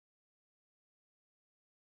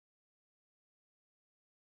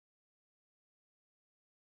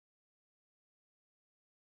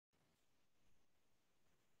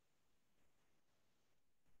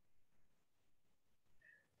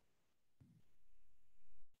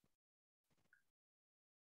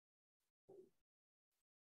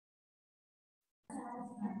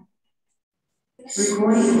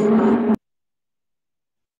Recording.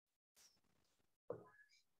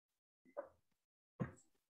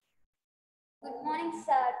 Good morning,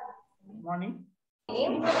 sir. Good morning.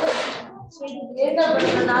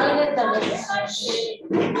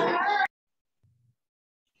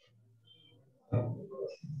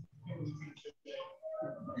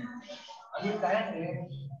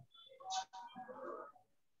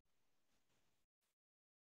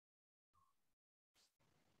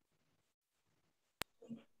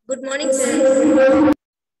 Good morning, sir.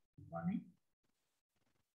 Good morning.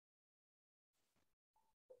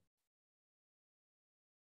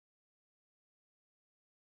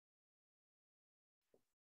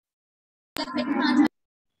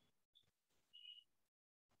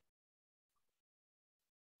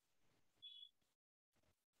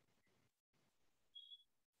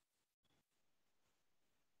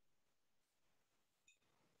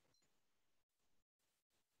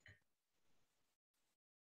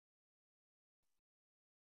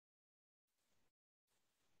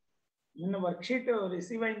 నిన్న worksheet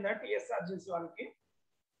receive అయిందా టీఎస్ఆర్జీసీ వాళ్ళకి?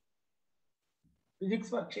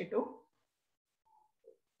 Physics worksheet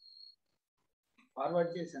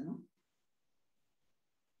forward చేశాను.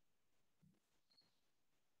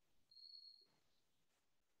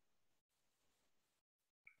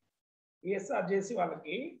 టీఎస్ఆర్జీసీ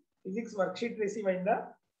వాళ్ళకి physics worksheet receive అయిందా?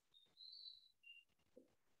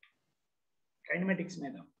 Kinematics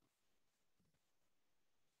మీద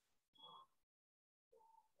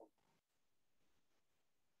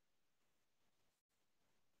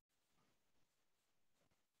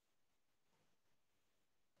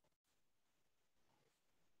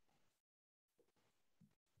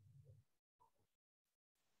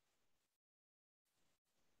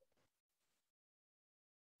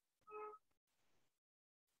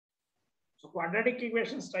సో క్వాడ్రాటిక్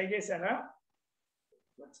ఈక్వేషన్స్ ట్రై చేశారా?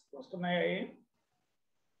 వస్తున్నాయి.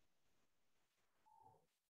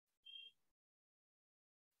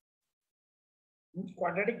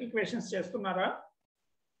 క్వాడ్రాటిక్ ఈక్వేషన్స్ చేస్తున్నారా?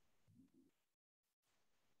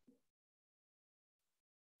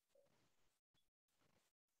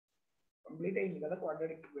 కంప్లీట్ అయింది కదా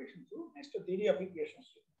quadratic equations. Next theory of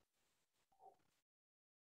equations.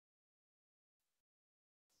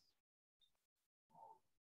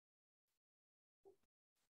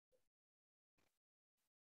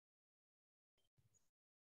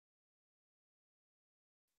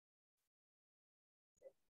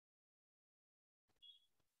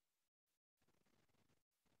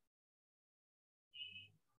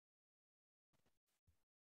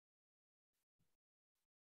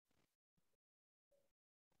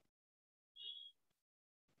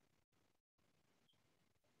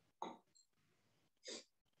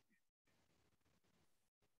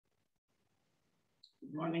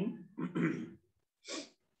 Good morning.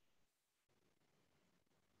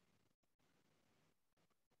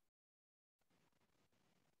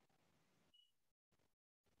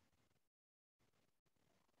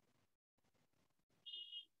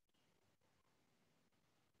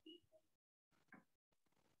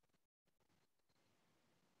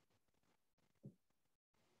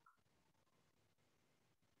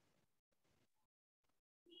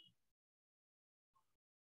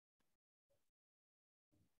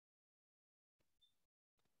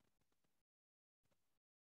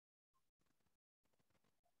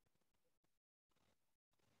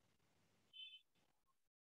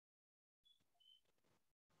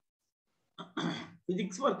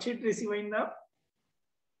 Physics worksheet receive అయిందా?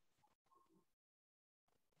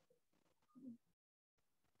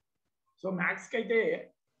 సో మ్యాథ్స్ కి అయితే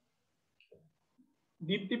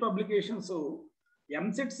దీప్తి పబ్లికేషన్స్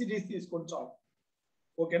ఎంసెట్ సిరీస్ తీసుకొని చాలు.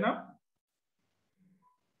 ఓకేనా?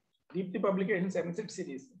 Deepti publications EAMCET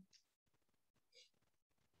series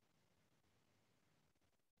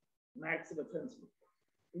maths reference book.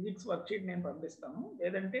 Physics worksheet నేను పంపిస్తాను,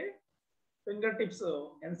 లేదంటే ఫింగర్ టిప్స్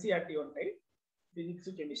ఎన్సీఆర్టీ ఉంటాయి ఫిజిక్స్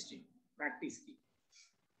కెమిస్ట్రీ ప్రాక్టీస్ కి.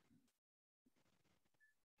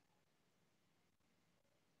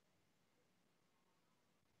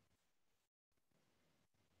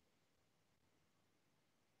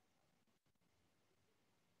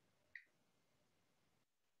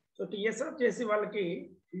 సో టీఎస్ఆర్ చేసి వాళ్ళకి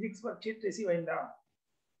ఫిజిక్స్ వర్క్షీట్ రిసీవ్ అయిందా?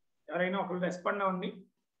 ఎవరైనా ఒకరు రెస్పాండ్ అవ్వండి.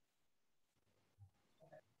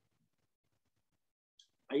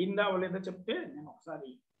 అయిందా అవ్వలేదో చెప్తే నేను ఒకసారి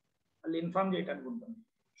వాళ్ళు ఇన్ఫార్మ్ చేయడానికి ఉంటుంది.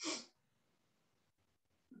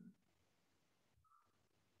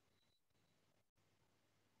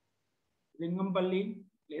 లింగంపల్లి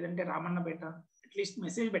లేదంటే రామన్నపేట అట్లీస్ట్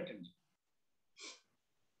మెసేజ్ పెట్టండి.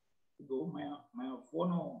 ఇప్పుడు మా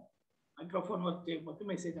ఫోను మైక్రోఫోన్ వర్క్ చేయకపోతే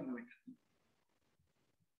మెసేజ్ అన్న పెట్టండి.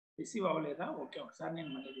 రిసీవ్ అవ్వలేదా? ఓకే, ఒకసారి నేను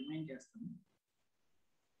మళ్ళీ రిమైండ్ చేస్తాను.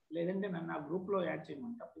 లేదంటే నన్ను ఆ గ్రూప్లో యాడ్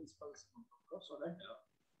చేయమంటా, ప్రిన్సిపల్స్ గ్రూప్లో, సో దట్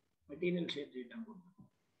మెటీరియల్ షేర్ చేయడం అనుకుంటున్నాను.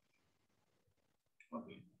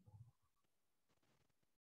 ఓకే,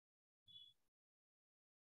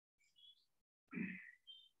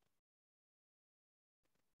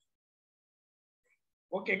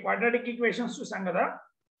 ఓకే, క్వాడ్రాటిక్ ఈక్వేషన్స్ చూసాం కదా.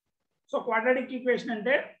 సో క్వాడ్రాటిక్ ఈక్వేషన్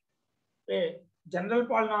అంటే general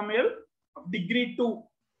polynomial of degree 2.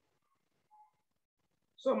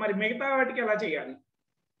 So మరి మిగతా వాటికి ఎలా చేయాలి?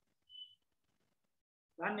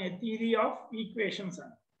 దాన్ని థియరీ ఆఫ్ ఈక్వేషన్స్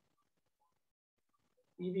అని.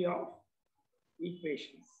 Theory of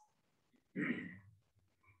equations.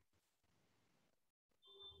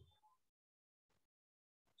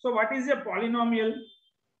 So what is a polynomial?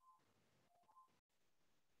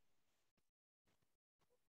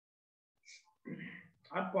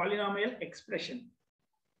 Or polynomial expression?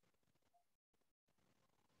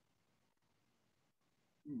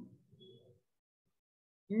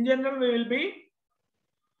 In general, we will be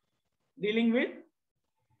dealing with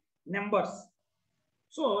numbers.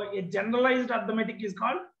 So a generalized arithmetic is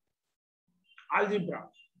called algebra.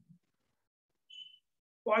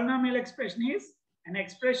 Polynomial expression is an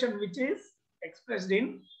expression which is expressed in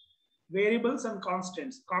variables and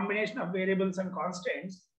constants, combination of variables and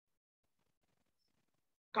constants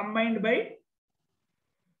combined by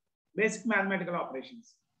basic mathematical operations.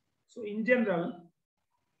 So in general,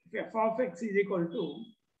 if f of x is equal to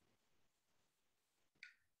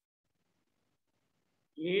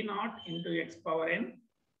a naught into x power n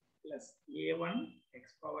plus a1 x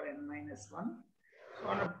power n minus 1 so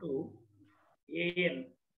on up to an,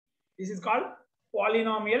 this is called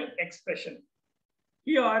polynomial expression.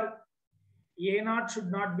 Here a naught should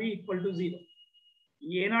not be equal to 0.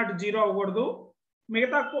 a naught 0 avvadu.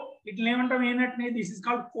 మిగతా ఇట్లా ఏమంటాం? a naught ని this is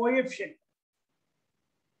called coefficient.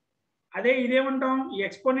 అదే ఇదేమంటాం? ఈ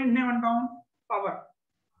exponent ఏమంటాం? Power.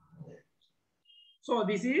 So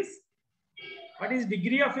this is what is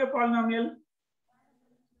degree of a polynomial?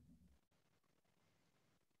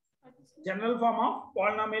 General form of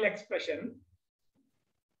polynomial expression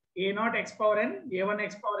a naught x power n, a1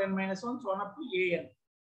 x power n minus 1 so on up to an.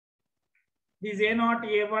 These a naught,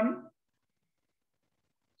 a1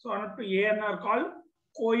 so on up to an are called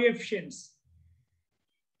coefficients.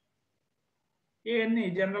 an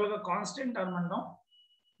is general constant term antam,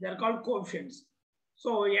 they are called coefficients. So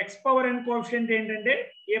x power n coefficient ఏంటంటే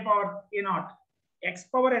a power a naught, x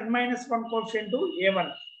power n minus 1 coefficient a1,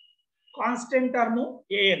 constant term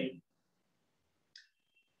an.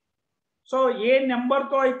 So A number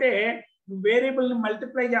తో అయితే variable ని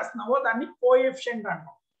multiply చేస్తున్నావో దాన్ని coefficient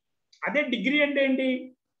అంటాం. అదే degree అంటే ఏంటి?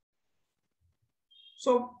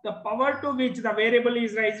 So the power to which the variable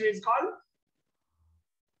is raised is called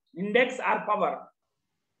index are power.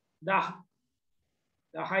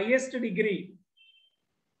 The highest degree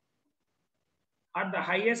or the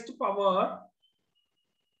highest power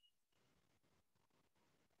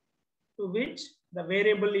to which the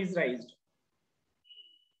variable is raised.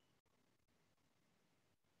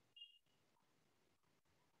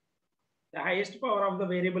 The highest power of the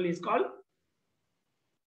variable is called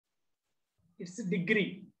its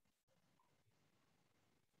degree.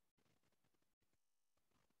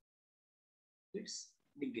 Its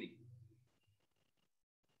degree.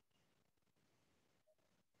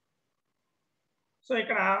 So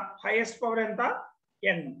ikkada highest power enta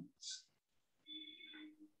n.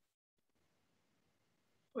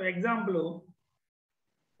 So example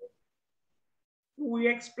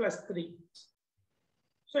 2x plus 3.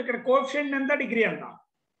 So ఇక్కడ coefficient ఎంత? Degree ఎంత?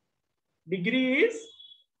 Degree is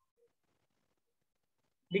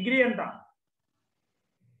degree ఎంత?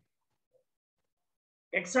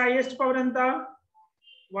 X highest power ఎంత?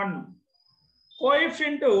 1.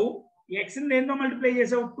 Coefficient X ని దేంతో multiply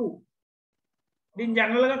చేసావు? 2. దీని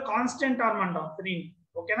general గా కాన్స్టెంట్ టర్మ్ అంటాం 3.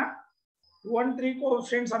 ఓకేనా? 2 and 3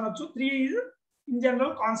 కోఎఫిషియంట్స్ అనొచ్చు. 3 is in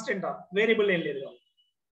general constant term, variable ఏం లేదు.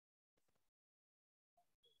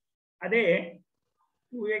 అదే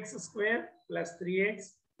 2x square plus 3x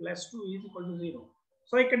plus 2 is equal to 0.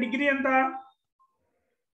 So ఇక్కడ డిగ్రీ ఎంత?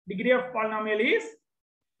 Degree of polynomial is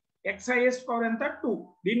x highest power ఎంత? 2.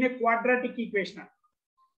 దీన్ని quadratic equation.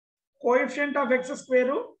 Coefficient of x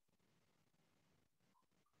square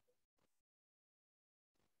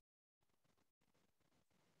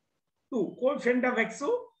 2, coefficient of x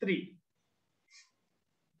 3.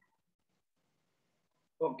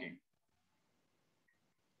 Okay.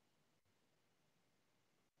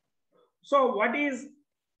 So what is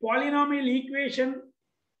polynomial equation?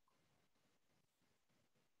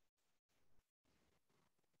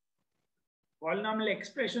 Polynomial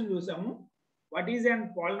expression చూసాము. What is a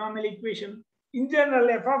polynomial equation? In general,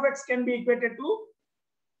 f of x can be equated to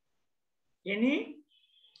any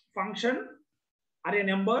function or a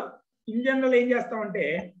number. In general, ఏం చేస్తామంటే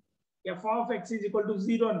f of x is equal to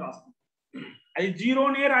 0 అని రాస్తాం. అది 0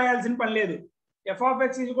 నే రాయాల్సిన పని లేదు. f of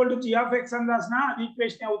x is equal to g of x అని రాసినా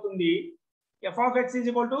ఈక్వేషన్ అవుతుంది. f of x is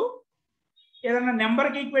equal to ఏదైనా నెంబర్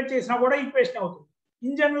కి ఈక్వేట్ చేసినా కూడా ఈక్వేషన్ అవుతుంది.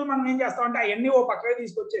 ఇన్ జనరల్ మనం ఏం చేస్తామంటే అవన్నీ ఓ పక్కన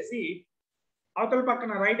తీసుకొచ్చేసి అవతల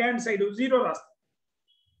పక్కన రైట్ హ్యాండ్ సైడ్ 0 రాస్తాం.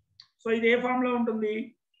 సో ఇది ఏ ఫామ్ లో ఉంటుంది?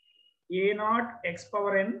 a0 x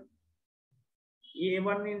power n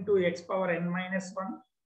a1 into x power n minus 1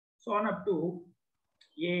 so on up to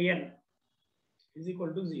an is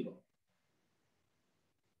equal to 0.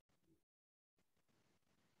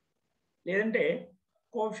 లేదంటే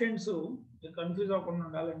కోఎఫిషియంట్స్ కన్ఫ్యూజ్ అవ్వకుండా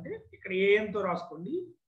ఉండాలంటే ఇక్కడ an తో రాసుకోండి.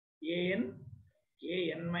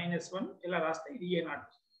 an minus 1 ఇలా రాస్తే ఇది a0.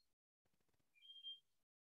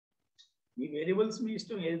 మీ వేరియబుల్స్ మీ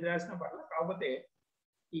ఇష్టం ఏది రాసినా పర్లేదు, కాకపోతే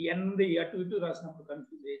ఈ n అటు ఇటు రాసినప్పుడు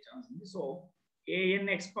కన్ఫ్యూజ్ అయ్యే ఛాన్స్ ఉంది. So an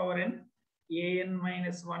x power n an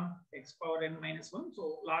minus 1 x power n minus 1. So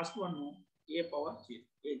last one a power 0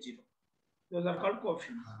 a0. Those are called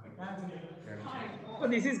coefficients. So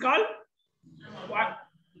this is called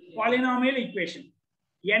polynomial equation.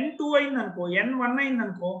 n2 అయిందనుకో n1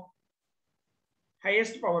 అయిందనుకో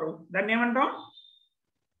highest power దాన్ని ఏమంటాం?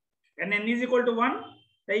 when n is equal to 1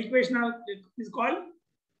 the equation is called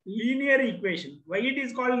linear equation. Why it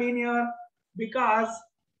is called linear? Because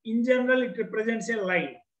in general it represents a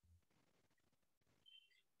line.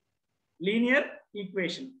 Linear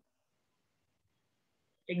equation.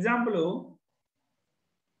 Example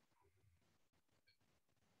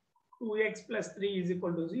 2x plus 3 is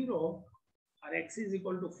equal to 0 or x is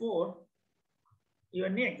equal to 4.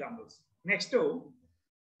 Even examples. Next,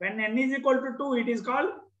 when n is equal to 2, it is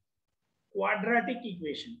called quadratic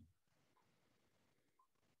equation.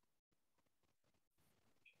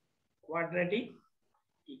 Quadratic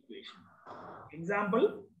equation. Example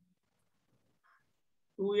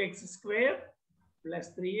 2x square plus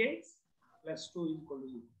 3x plus 2 is equal to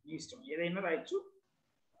 0. ఇష్టం ఏదైనా రాయొచ్చు.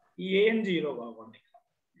 ఈ an 0 కావాలి.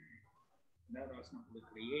 రాసినప్పుడు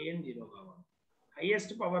ఇక్కడ an 0 కావాలి.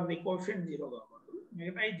 Highest power the coefficient 0 కావాలి.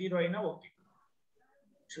 మిగతా 0 అయినా okay.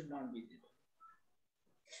 Should not be 0.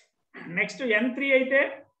 Next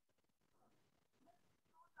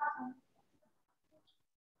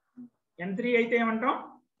n3 అయితే ఏమంటాం?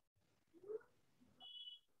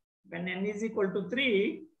 when n is equal to 3,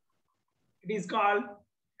 it is called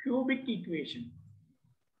cubic equation.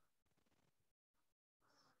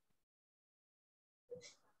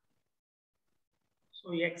 So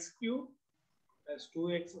x cube plus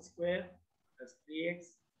 2x square plus 3x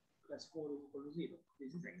plus 4 is equal to 0.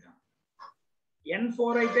 This is example.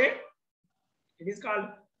 n4 అయితే it is called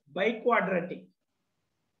biquadratic.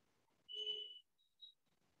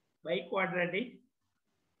 Biquadratic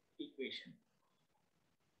equation.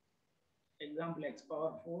 Example x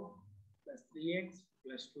power 4 plus 3x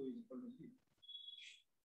plus 2 is equal to 0.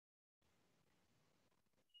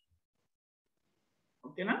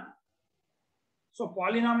 Okay na? So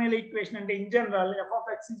polynomial equation and in general f of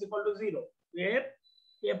x is equal to 0, where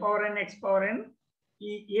a power n x power n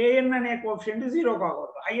ఈ an అనే coefficient 0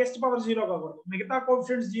 కాకూడదు, highest power 0 కాకూడదు, మిగతా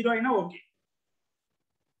coefficients 0 అయినా okay.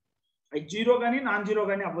 అది 0 కానీ non 0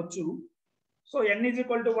 కానీ అవ్వచ్చు. So n is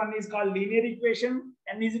equal to 1 is called linear equation,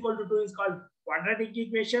 n is equal to 2 is called quadratic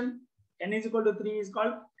equation, n is equal to 3 is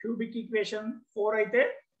called cubic equation, 4 అయితే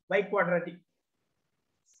biquadratic.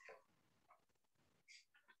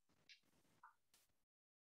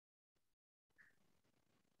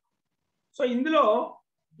 So ఇందులో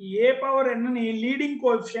ఏ power n ని leading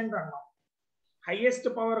coefficient అన్నాం. Highest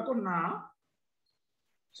power కున్న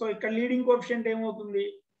so ఇక్కడ leading coefficient ఏమవుతుంది?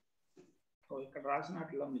 So ఇక్కడ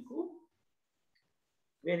రాసినట్లో మీకు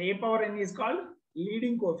wear A power n is called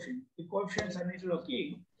leading coefficient. ఈ కోఎఫిషియంట్స్ అన్నిటిలోకి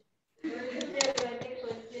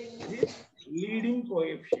లీడింగ్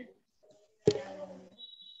కోఎఫిషియంట్.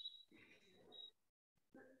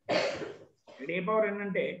 ఇక్కడ ఏ పవర్ n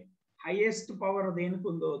అంటే హైయెస్ట్ పవర్ దేనికి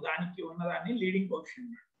ఉందో దానికి ఉన్నదాన్ని లీడింగ్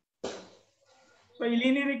కోఎఫిషియంట్. సో ఈ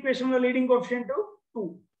లీనియర్ ఈక్వేషన్ లో లీడింగ్ కోఎఫిషియంట్ 2.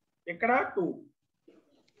 ఇక్కడ 2,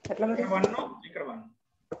 ఇక్కడ 1, ఇక్కడ 1.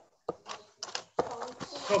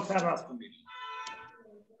 సో ఒకసారి రాసుకోండి.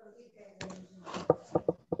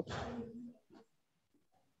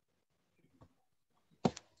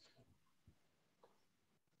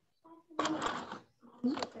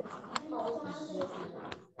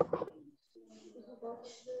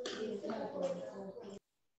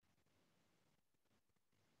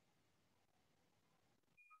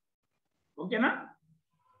 ఓకేనా?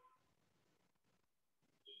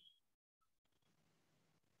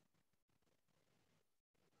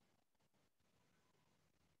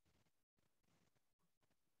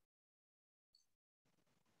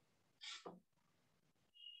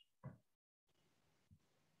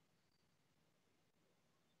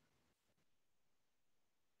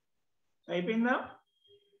 అయిపోయిందా?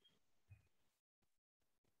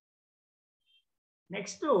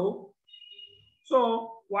 నెక్స్ట్ సో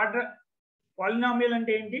వాట్ పాలినామియల్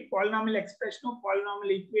అంటే ఏంటి? Polynomial expression,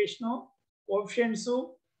 polynomial equation, coefficients,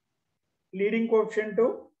 leading coefficient,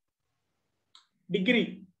 degree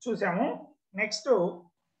చూసాము. Next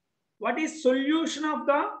what is solution of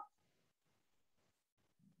the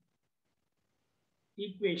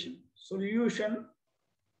equation? Solution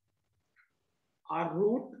or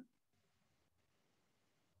route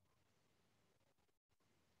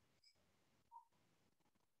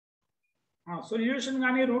solution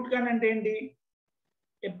గానీ రూట్ గానీ అంటే ఏంటి?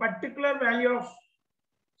 A particular value of,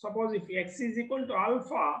 suppose if x is equal to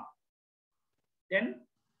alpha, then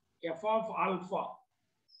f of alpha.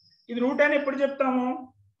 ఇది route అని ఎప్పుడు చెప్తాము?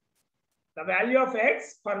 The value of x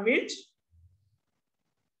for which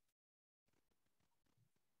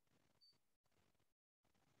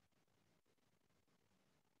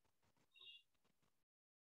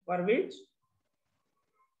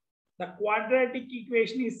the quadratic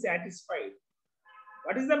equation is satisfied.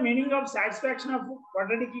 What is the meaning of satisfaction of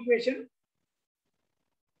quadratic equation?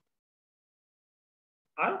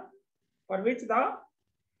 Or for which the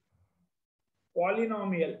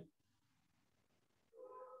polynomial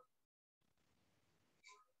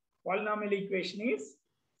equation is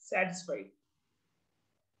satisfied.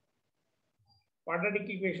 Quadratic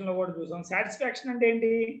equation lo kuda chusam. Satisfaction ante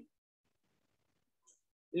enti?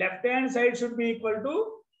 Left hand side should be equal to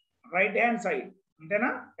right hand side. అంతేనా?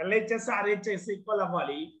 LHS RHS equal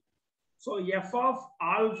అవ్వాలి. So f of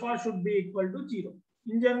alpha should be equal to 0.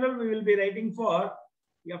 In general we will be writing for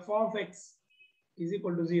f of x is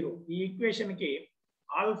equal to 0. ఈ equation కి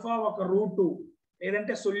alpha ఒక route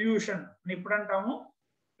లేదంటే solution అని ఎప్పుడు అంటాము?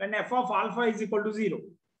 when f of alpha is equal to 0.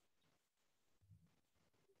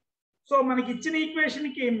 So మనకి ఇచ్చిన equation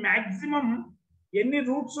కి మాక్సిమం ఎన్ని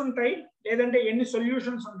రూట్స్ ఉంటాయి లేదంటే ఎన్ని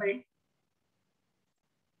సొల్యూషన్స్ ఉంటాయి?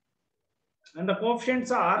 And the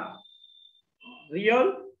coefficients are real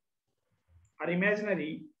or imaginary.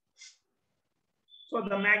 So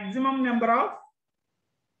the maximum number of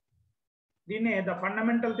the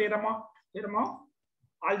fundamental theorem of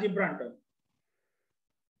algebra ante.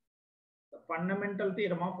 The fundamental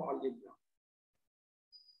theorem of algebra.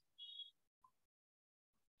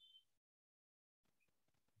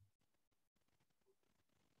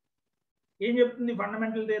 ఏం చెప్తుంది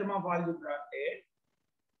fundamental theorem of algebra అంటే?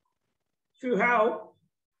 If you have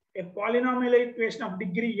a polynomial equation of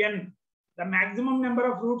degree n, the maximum number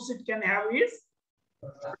of roots it can have is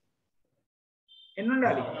n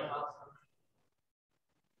undali.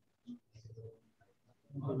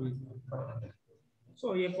 So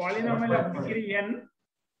a polynomial of degree n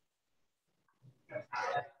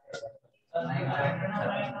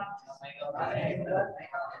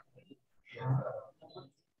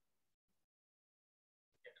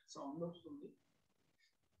sound వస్తుంది.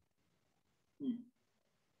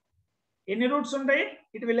 ఎన్ని roots ఉంటాయి?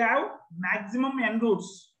 It will have maximum n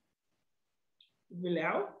roots. It will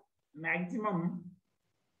have maximum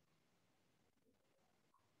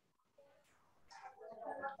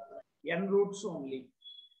n roots only.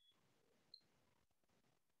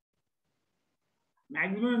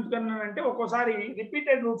 Maximum ఎందుకన్నానంటే ఒక్కోసారి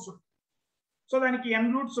repeated roots ఉంటాయి. So దానికి n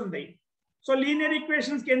roots ఉంటాయి. So linear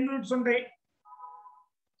equations కి ఎన్ని roots ఉంటాయి?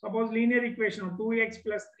 సపోజ్ లీనియర్ ఈక్వేషన్ 2x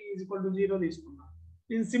 + 3 = 0 తీసుకున్నాం.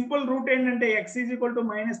 దీని సింపుల్ రూట్ ఏంటంటే x =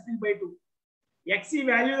 -3/2. x ఈ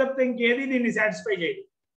వాల్యూ తప్పితే ఇంకేది దీన్ని సాటిస్ఫై చేయదు.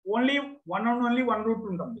 ఓన్లీ వన్ రూట్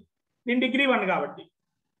ఉంటుంది. దీని డిగ్రీ 1 కాబట్టి.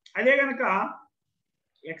 అదే కనుక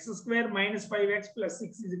x² - 5x +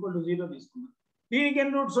 6 = 0 తీసుకున్నాం. దీనికి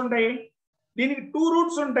ఎన్ని రూట్స్ ఉంటాయి? దీనికి 2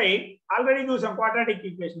 రూట్స్ ఉంటాయి. ఆల్రెడీ చూసాం క్వాడ్రాటిక్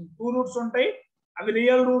ఈక్వేషన్. 2 రూట్స్ ఉంటాయి. అవి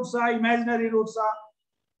real రూట్సా imaginary రూట్సా?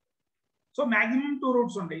 So maximum 2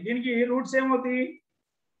 roots ఉంటాయి. దీనికి రూట్స్ ఏమవుతాయి?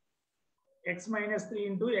 x -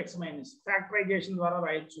 3 × x - ఫ్యాక్టరైజేషన్ ద్వారా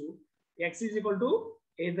రాయొచ్చు. x =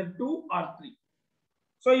 either 2 or 3.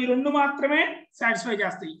 సో ఈ రెండు మాత్రమే సాటిస్ఫై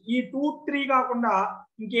చేస్తాయి. ఈ 2, 3 కాకుండా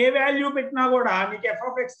ఇంకే వాల్యూ పెట్టినా కూడా నీకు f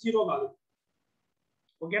of x 0 కాదు.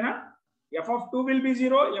 ఓకేనా? f of 2 will be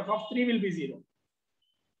 0, f of 3 will be 0.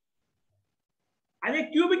 అదే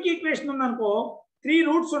క్యూబిక్ ఈక్వేషన్ ఉందనుకో 3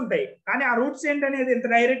 రూట్స్ ఉంటాయి. కానీ ఆ రూట్స్ ఏంటనేది ఇంత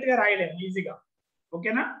డైరెక్ట్ గా రాయలేము ఈజీగా.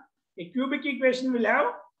 ఓకేనా? ఏ cubic equation will have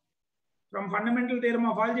from fundamental theorem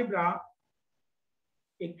of algebra,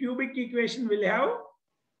 a cubic equation will have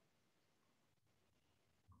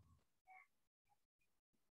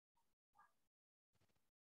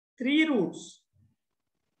three roots.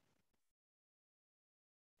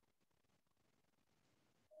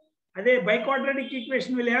 Ade biquadratic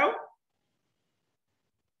equation will have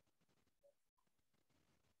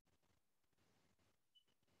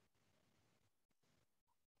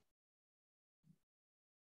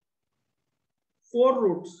 4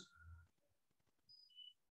 roots.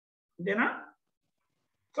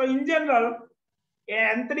 So in general,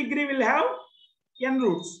 nth degree will have n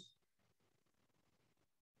roots.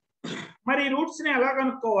 మరి roots ని ఎలా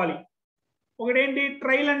కనుక్కోవాలి? ఒకటేంటి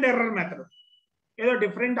trial and error method. ఏదో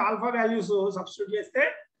different alpha values substitute చేస్తే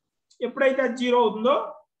ఎప్పుడైతే అది 0 అవుతుందో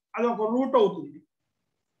అది ఒక రూట్ అవుతుంది.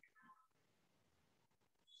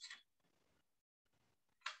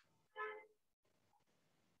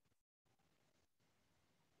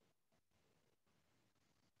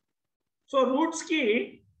 సో రూట్స్ కి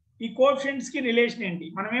ఈ కోఎఫిషియంట్స్ కి రిలేషన్ ఏంటి?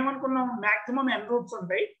 మనం ఏమనుకున్నాం, మాక్సిమం n రూట్స్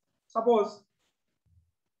ఉంటాయి. Suppose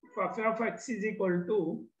f of x is equal to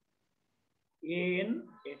an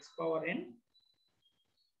x power n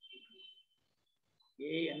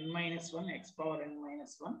an minus 1 x power n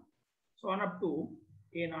minus 1 so on up to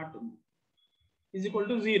a naught is equal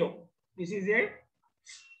to 0. This is a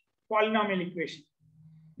polynomial equation.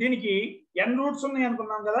 దీనికి n roots ఉన్నాయి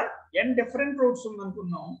అనుకున్నాం కదా, n different routes ఉంది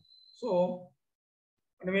అనుకున్నాం. So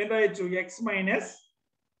మనం ఏం రాయొచ్చు, x minus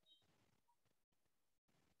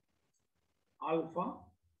alpha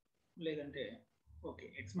లేదంటే okay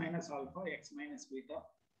x minus alpha x minus beta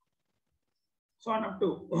so on up to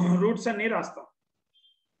roots అన్ని రాస్తాం,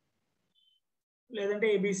 లేదంటే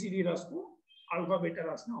ABCD రాస్తూ ఆల్ఫా బీటా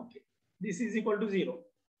రాస్తాం. Okay, this is equal to 0.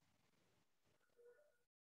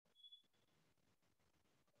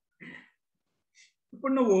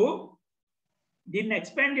 ఇప్పుడు నువ్వు దీన్ని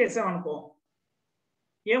ఎక్స్పాండ్ చేసావు అనుకో,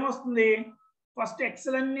 ఏమొస్తుంది? ఫస్ట్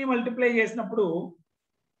ఎక్స్లన్నీ మల్టిప్లై చేసినప్పుడు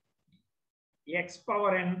ఎక్స్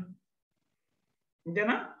పవర్ ఎన్,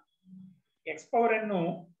 అంతేనా? ఎక్స్ పవర్ ఎన్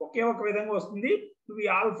ఒకే ఒక విధంగా వస్తుంది. నువ్వు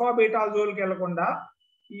ఆల్ఫా బీటా జోలికి వెళ్లకుండా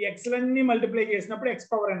ఈ ఎక్స్లన్నీ మల్టిప్లై చేసినప్పుడు ఎక్స్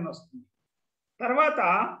పవర్ ఎన్ వస్తుంది. తర్వాత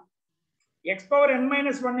ఎక్స్ పవర్ ఎన్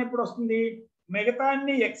మైనస్ 1 ఎప్పుడు వస్తుంది? మిగతా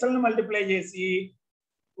అన్ని ఎక్స్లను మల్టిప్లై చేసి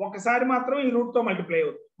ఒకసారి మాత్రం ఈ రూట్ తో మల్టిప్లై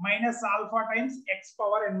అవుతుంది. Minus alpha times X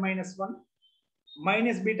power N minus 1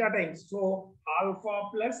 minus beta times, so alpha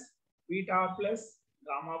plus beta plus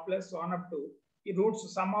gamma plus on up to ఈ roots,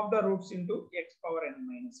 some of the roots into X power N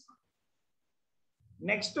minus 1.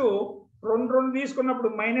 Next రెండు తీసుకున్నప్పుడు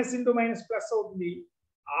minus into minus plus అవుతుంది.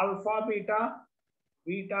 Alpha beta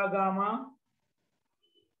beta gamma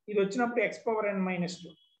ఇది వచ్చినప్పుడు X power ఎన్ minus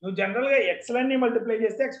 2. నువ్వు general గా ఎక్స్లన్నీ multiply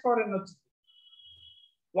చేస్తే X power ఎన్ వచ్చింది.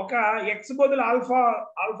 ఒక ఎక్స్ బదులు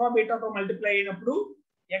ఆల్ఫా బీటాతో మల్టిప్లై అయినప్పుడు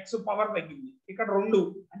ఎక్స్ పవర్ తగ్గింది. ఇక్కడ 2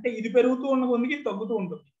 అంటే ఇది పెరుగుతూ ఉన్న కొద్దికి తగ్గుతూ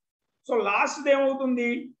ఉంటుంది. సో లాస్ట్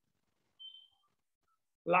ఏమవుతుంది?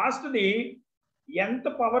 లాస్ట్ది ఎంత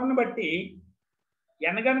పవర్ ని బట్టి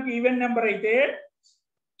n గనుక ఈవెన్ నెంబర్ అయితే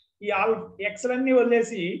ఈ ఎక్స్లన్నీ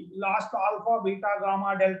వదిలేసి last alpha beta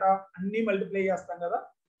gamma delta అన్ని మల్టిప్లై చేస్తాం కదా.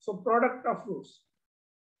 So product of roots.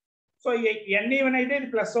 So n even అయితే ఇది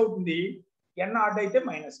ప్లస్ అవుతుంది, n ఆడ్ అయితే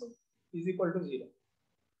మైనస్ అవుతుంది, ఈజ్ ఈక్వల్ టు 0.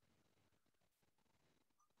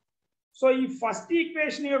 సో ఈ ఫస్ట్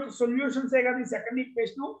ఈక్వేషన్ యొక్క సొల్యూషన్స్ ఏ కదా ఈ second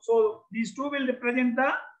equation. So these two will represent the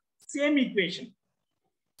same equation.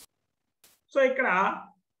 So ఇక్కడ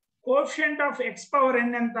కోఎఫిషియంట్ ఆఫ్ ఎక్స్ పవర్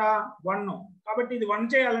ఎన్ ఎంత? 1. కాబట్టి ఇది 1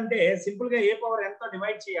 చేయాలంటే సింపుల్ గా ఏ పవర్ ఎన్ తో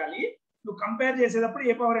డివైడ్ చేయాలి. నువ్వు కంపేర్ చేసేటప్పుడు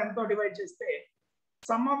ఏ పవర్ ఎన్ తో డివైడ్ చేస్తే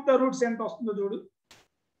సమ్ ఆఫ్ ద రూట్స్ ఎంత వస్తుందో చూడు.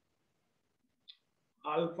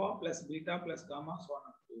 Alpha plus beta plus gamma so on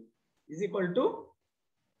up to is equal to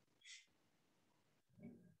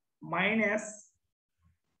minus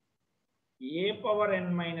a power n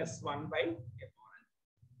minus 1 by a power n.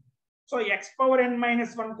 So x power n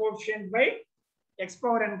minus 1 coefficient by x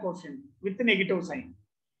power n coefficient with the negative sign.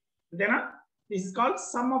 Then this is called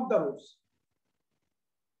sum of the roots.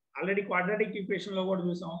 Already quadratic equation lo kuda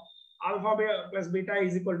chusam, alpha plus beta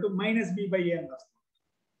is equal to minus b by a and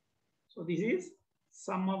so this is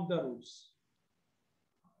sum of the roots.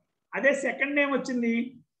 Ade second name vachindi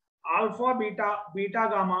alpha beta beta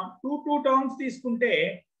gamma 2 terms తీసుకుంటే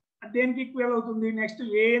దేనికి equal అవుతుంది? Next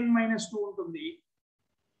an minus 2 ఉంటుంది.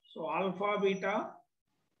 So alpha beta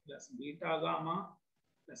plus beta gamma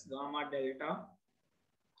plus gamma delta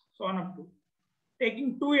so on up to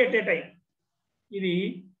taking 2 at a time. ఇది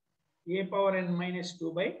a power n minus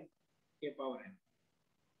 2 by a power n.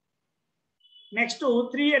 Next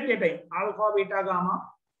 3 at a time alpha beta gamma.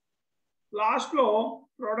 Last లో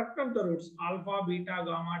product of the roots alpha beta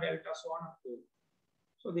gamma delta so on up to,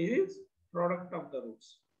 so this is product of the roots.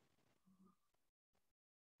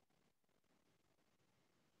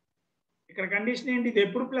 ఇక్కడ condition ఏంటి? ఇది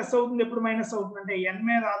ఎప్పుడు plus అవుతుంది ఎప్పుడు minus అవుతుంది అంటే n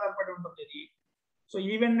మీద ఆధారపడి ఉంటుంది ఇది. సో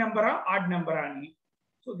ఈవెన్ నెంబరా ఆడ్ నెంబరా అని.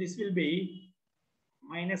 So this will be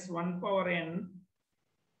minus 1 power n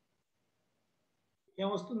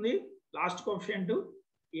ఏమొస్తుంది? Last coefficient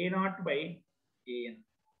a0 by an,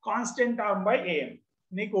 constant term by an.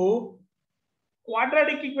 నీకు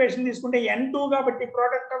క్వాడ్రాటిక్ ఈక్వేషన్ తీసుకుంటే n2 కాబట్టి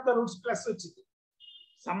product of the roots plus వచ్చింది.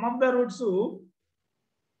 సమ్ ఆఫ్ ద రూట్స్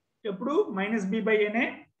ఎప్పుడు -b/a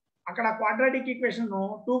అక్కడ quadratic equation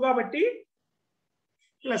 2 కాబట్టి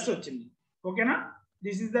plus వచ్చింది. ఓకేనా?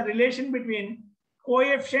 This is the relation between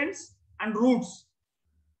coefficients and roots.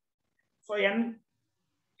 So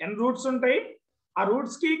n roots ఉంటాయి, ఆ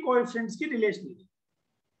రూట్స్ కి కోఎఫిషియెంట్స్ కి రిలేషన్ ఇది.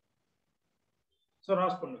 సో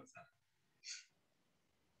రాసుకోండి ఒకసారి.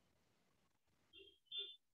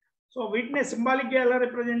 సో వీటిని సింబాలిక్ గా ఎలా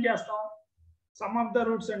రిప్రజెంట్ చేస్తాం? సమ్ ఆఫ్ ద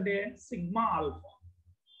రూట్స్ అంటే సిగ్మా ఆల్ఫా.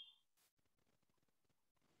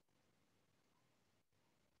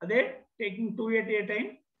 అదే taking 2 at a time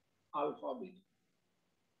alpha beta.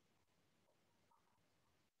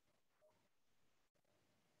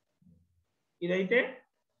 ఇదైతే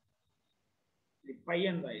ఇది పై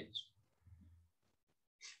అని రాయొచ్చు.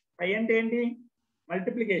 పై అంటే ఏంటి?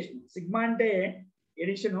 మల్టిప్లికేషన్. సిగ్మా అంటే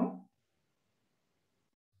ఎడిషను,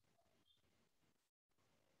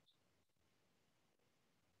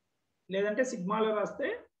 లేదంటే సిగ్మాలో రాస్తే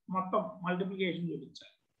మొత్తం మల్టిప్లికేషన్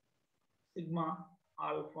చూపించాలి. Sigma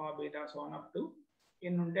alpha beta son up to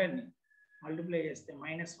ఎన్ని ఉంటే అన్ని మల్టిప్లై చేస్తే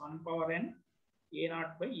 -1/n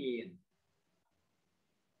a0/an.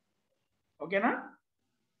 ఓకేనా?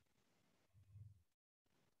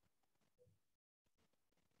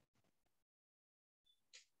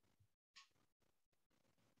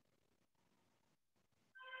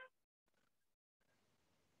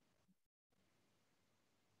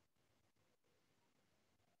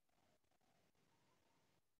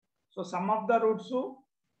 So sum of the roots,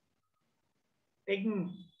 taking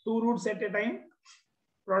 2 roots at a time,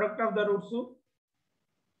 product of the roots.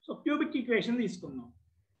 So cubic equation తీసుకుందాం.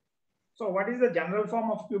 So what is the general form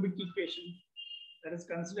of cubic equation? That is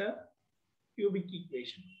considered cubic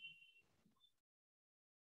equation.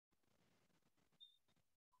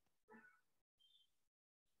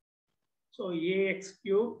 So ax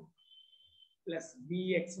cube plus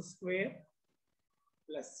bx square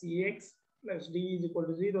plus cx plus d is equal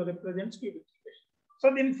to 0 represents cubic equation. So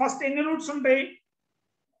then first any roots ఉంటాయి?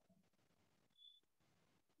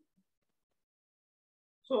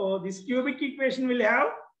 So this cubic equation will have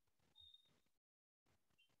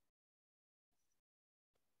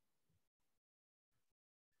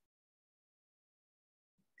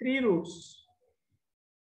three roots.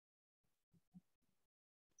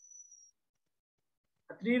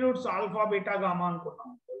 Three roots alpha, beta, gamma అనుకున్నాం.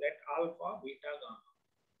 So let alpha, beta, gamma.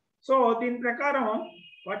 So దీని ప్రకారం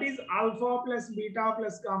what is alpha plus beta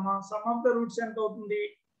plus gamma? Sum of the roots ఎంత అవుతుంది?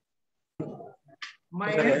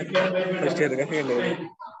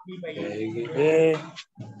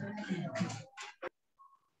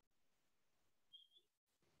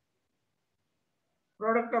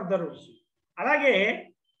 Product of the roots. అలాగే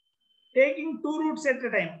taking 2 roots at a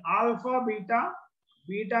time, alpha, beta,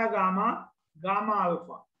 beta, gamma, gamma,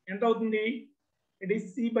 alpha ఎంత అవుతుంది? It is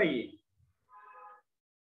c/a.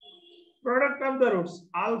 Product of the roots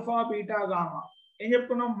alpha, beta, gamma ఏం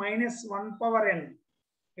చెప్పుకున్నాం? -1/n.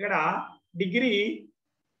 ఇక్కడ degree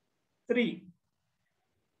 3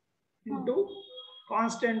 into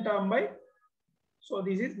constant term by, so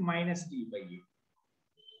this is -d/a.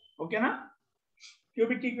 ఓకేనా?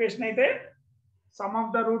 Cubic equation అయితే sum of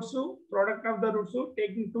the roots, product of the roots,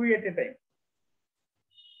 taking 2 at a time.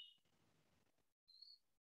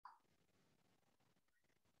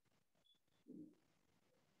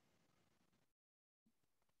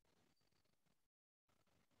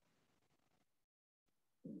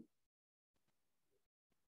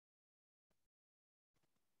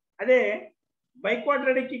 అదే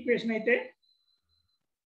బైక్వాడ్రాటిక్ equation అయితే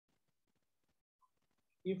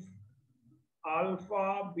if alpha,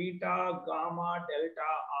 beta, gamma, delta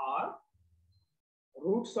are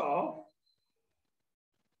roots of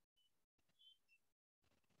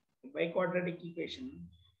biquadratic equation,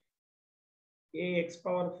 ax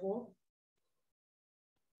power 4,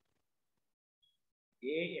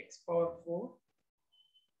 ax power 4,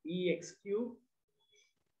 bx cube,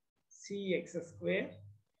 cx square,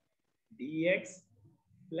 dx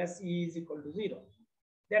plus e is equal to 0.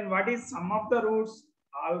 Then what is sum of the roots?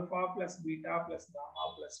 Alpha plus beta plus gamma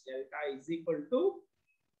plus delta is equal to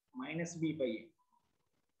 -b/a.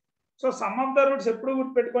 So sum of the roots ఎప్పుడు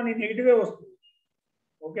గుర్తుపెట్టుకొని నెగిటివే వస్తుంది.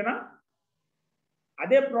 ఓకేనా?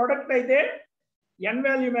 అదే product అయితే n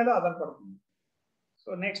value మీద ఆధారపడుతుంది. So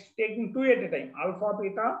next taking 2 at a time, alpha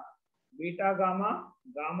beta, beta gamma,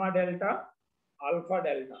 gamma delta, alpha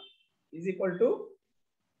delta is equal to,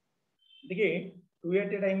 అందుకే 2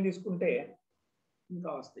 at a time తీసుకుంటే ఇంకా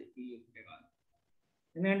వస్తాయి.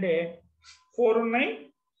 ఎందుకంటే 4 ఉన్నాయి,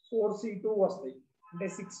 4c2 వస్తాయి, అంటే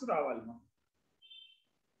 6 రావాలి మనం.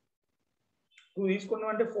 2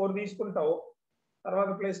 తీసుకున్నావు అంటే 4 తీసుకుంటావు, తర్వాత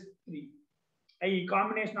 +3 ఈ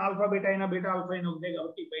కాంబినేషన్ ఆల్ఫా బీటా అయినా బీటా ఆల్ఫా అయినా ఒకటే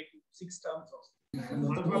కాబట్టి బై 2 6 టర్మ్స్ వస్తాయి.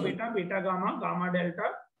 Alpha beta, beta gamma, gamma delta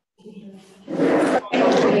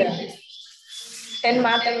 10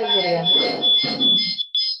 మాత్రమే గురుగారు.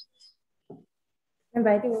 నేను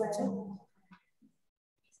బయటికి వచ్చా.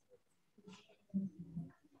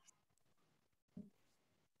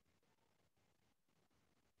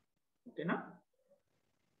 ఓకేనా?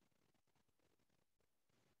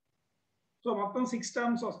 సో మొత్తం 6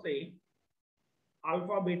 టర్మ్స్ వస్తాయి.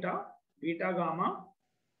 Alpha beta, beta gamma,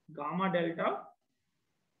 gamma delta,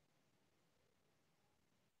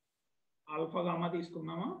 alpha gamma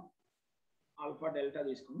తీసుకున్నామా, alpha delta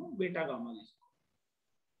తీసుకున్నాం, బీటా గామా తీసుకున్నాం,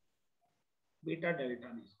 బీటా డెల్టా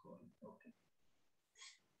తీసుకోవాలి. ఓకే.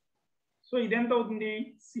 సో ఇదెంత అవుతుంది?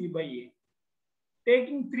 C/A.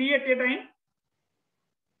 Taking 3 at a time.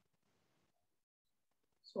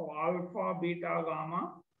 So alpha beta gamma,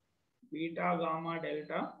 beta gamma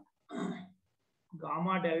delta,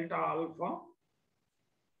 gamma delta alpha,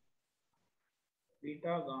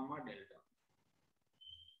 beta gamma delta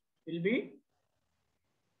will be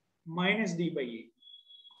minus D/A.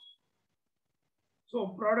 So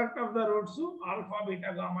product of the roots alpha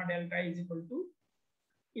beta gamma delta is equal to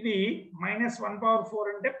ఇది -1/4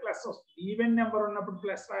 అంటే plus వస్తుంది. Even number ఉన్నప్పుడు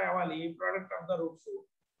plus రావాలి, product of the roots.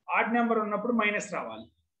 Odd number ఉన్నప్పుడు minus రావాలి.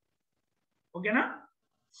 ఓకేనా?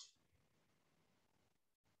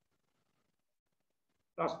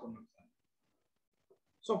 రాసుకున్నాం.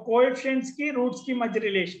 So coefficients కి రూట్స్ కి మధ్య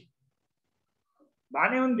రిలేషన్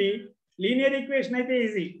బానే ఉంది. లీనియర్ ఈక్వేషన్ అయితే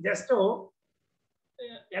ఈజీ, జస్ట్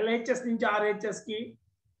LHS నుంచి RHS కి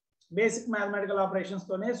బేసిక్ మ్యాథమెటికల్ ఆపరేషన్స్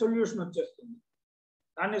తోనే సొల్యూషన్ వచ్చేస్తుంది.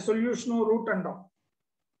 దాన్ని సొల్యూషన్ రూట్ అంటాం.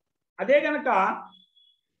 అదే కనుక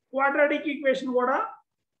క్వాడ్రాటిక్ ఈక్వేషన్ కూడా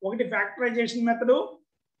ఒకటి ఫ్యాక్టరైజేషన్ మెథడ్,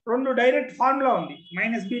 2 డైరెక్ట్ ఫార్ములా ఉంది,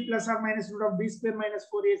 -b + or -√b²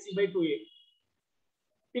 - 4ac/2a.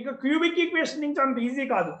 ఇక క్యూబిక్ ఈక్వేషన్ నుంచి అంత ఈజీ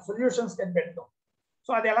కాదు సొల్యూషన్స్ కనిపెట్టడం. సో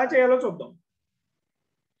అది ఎలా చేయాలో చూద్దాం.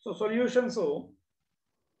 So solutions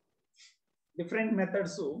different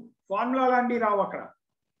methods, formula లాంటివి రావు అక్కడ.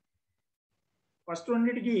 ఫస్ట్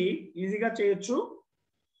రెండింటికి ఈజీగా చేయొచ్చు.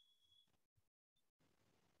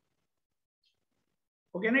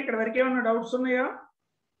 ఓకేనా? ఇక్కడ వరకు ఏమన్నా డౌట్స్ ఉన్నాయా?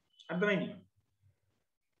 అర్థమైంది?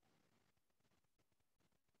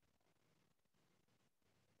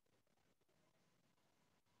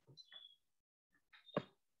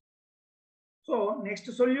 So next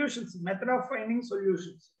solutions, method of finding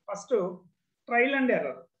solutions. First trial and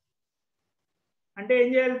error. అంటే ఏం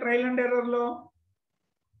చేయాలి ట్రయల్ అండ్ ఎర్రర్ లో?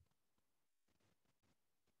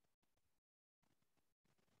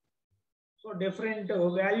 సో డిఫరెంట్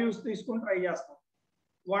వాల్యూస్ తీసుకొని ట్రై చేస్తాం.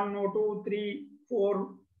 1, 2, 3, 4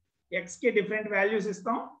 x కి డిఫరెంట్ వాల్యూస్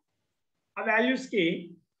ఇస్తాం. ఆ వాల్యూస్ కి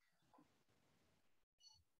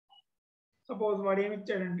సపోజ్ వాడు ఏమి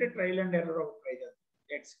ఇచ్చాడంటే ట్రయల్ అండ్ ఎర్రర్ ఒక ట్రై చేద్దాం.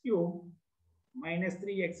 x³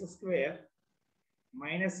 -3x²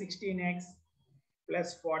 -16x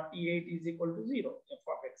 + 48 = 0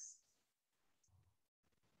 f(x).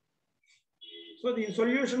 So దీని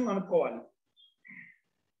సొల్యూషన్ కనుక్కోవాలి,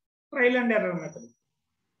 trial and error method.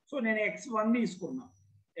 So నేను x1 తీసుకున్నా,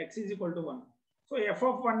 x = 1. సో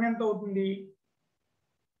f(1) ఎంత అవుతుంది?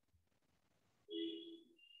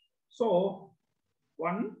 సో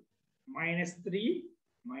 1 -3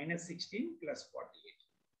 -16 + 48.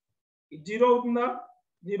 ఇది 0 అవుతుందా?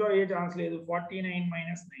 0 అయ్యే ఛాన్స్ లేదు. 49 -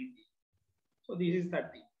 90. So this is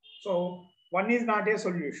 30. So 1 is not a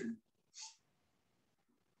solution.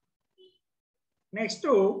 Next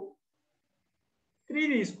 3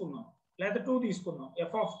 తీసుకుందాం లేదా 2 తీసుకుందాం,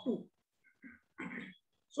 f(2).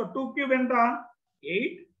 సో 2³ ఎంత?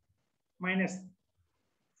 8 -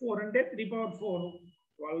 4 అంటే 3/4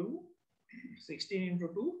 12 16 ×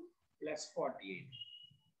 2 + 48.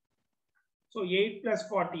 సో 8 +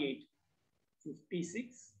 48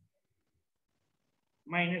 56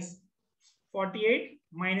 -48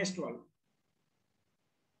 -12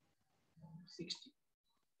 60.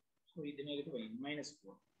 సో ఇది నెగటివ్ అయింది,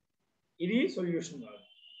 -4. ఇది సొల్యూషన్ కాదు.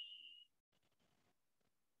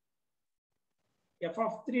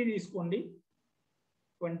 f(3) తీసుకోండి.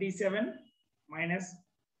 27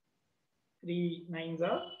 -3 9s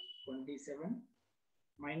are 27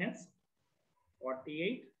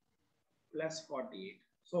 -48 + 48.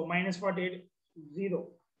 So -48 0.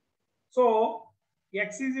 So x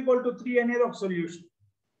 = 3 అనేది ఒక సొల్యూషన్.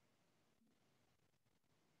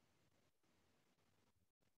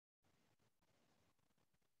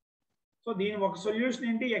 సో దీని ఒక సొల్యూషన్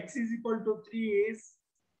ఏంటి? x = 3 is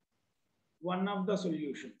one of the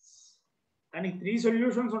solutions. దానికి 3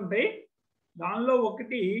 సొల్యూషన్స్ ఉంటాయి. దానిలో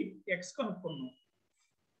ఒకటి ఎక్స్ కనుక్కున్నాం.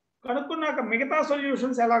 కనుక్కున్నాక మిగతా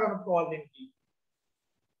సొల్యూషన్స్ ఎలా కనుక్కోవాలి? దీనికి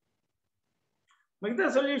మిగతా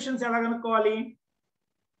సొల్యూషన్స్ ఎలా కనుక్కోవాలి?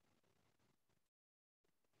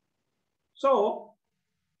 సో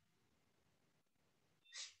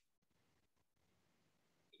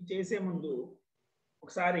చేసే ముందు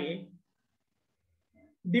ఒకసారి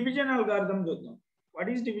డివిజన్ అల్గారిథం చూద్దాం. What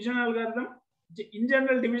is division algorithm? In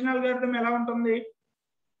general division algorithm ఎలా ఉంటుంది?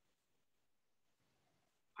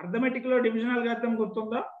 అర్థమెటిక్ లో డివిజన్ అల్గారిథం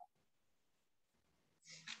గుర్తుందా?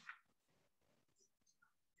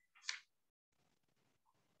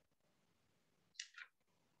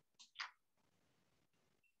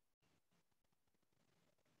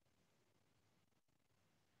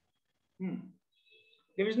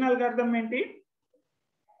 డివిజన్ అల్గారిథం ఏంటి?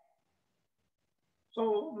 సో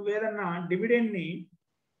నువ్వు ఏదన్నా డివిడెండ్ ని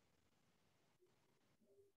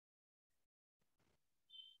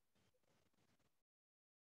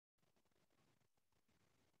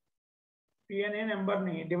పి అనే నెంబర్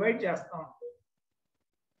ని డివైడ్ చేస్తాం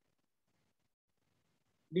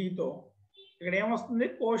డితో. ఇక్కడ ఏమొస్తుంది?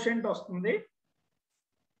 కోషెంట్ వస్తుంది,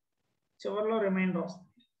 చివరిలో రిమైండర్ వస్తుంది.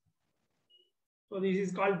 So this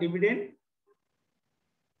is called dividend,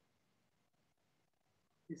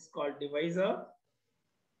 this is called divisor,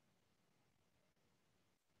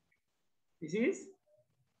 this is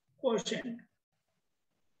quotient,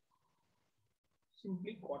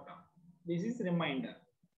 simply quota, this is remainder.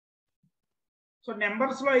 So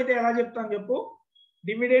numbers లో అయితే ఎలా చెప్తాను చెప్పు?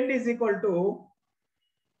 Dividend is equal to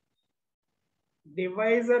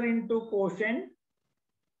divisor into quotient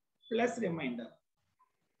plus remainder.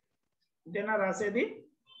 ఇదేనా రాసేది?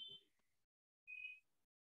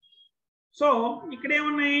 సో ఇక్కడ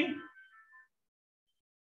ఏమున్నాయి?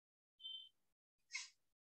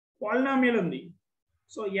 పాలినామియల్ ఉంది.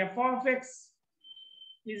 So F of X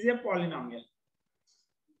is a polynomial.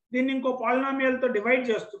 దీన్ని ఇంకో పాలినామియల్ తో డివైడ్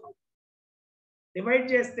చేస్తున్నాం. డివైడ్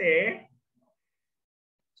చేస్తే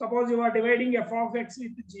suppose you are dividing F of X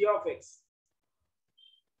with G of X,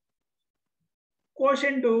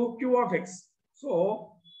 quotient q of x. So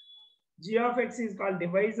g of x is called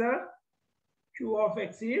divisor, q of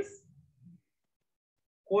x is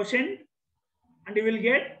quotient, and you will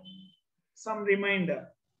get some remainder.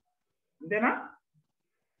 అంతేనా?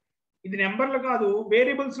 ఇది నెంబర్లు కాదు,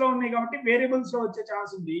 variables లో ఉన్నాయి కాబట్టి variables లో వచ్చే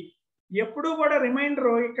chance ఉంది. ఎప్పుడు కూడా రిమైండర్,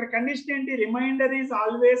 ఇక్కడ కండిషన్ ఏంటి? Remainder is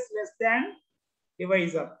always less than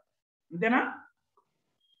divisor. అంతేనా?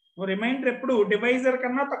 రిమైండర్ ఎప్పుడు డివైజర్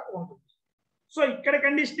కన్నా తక్కువ ఉంటుంది. సో ఇక్కడ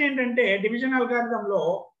కండిషన్ ఏంటంటే డివిజన్ అల్గారిథం లో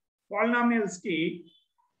పాలినామియల్స్ కి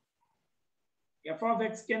f of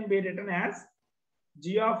x can be written as g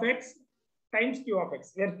of x times q of x,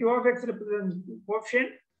 where q of x represents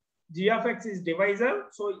coefficient, g of x is divisor.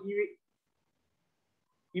 So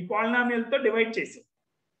ఈ polynomial తో divide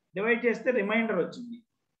చేస్తే reminder వచ్చింది.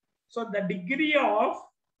 So the degree of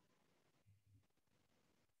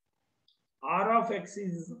r of x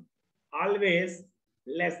is always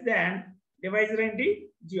less than divisor ఏంటి?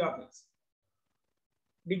 g of x,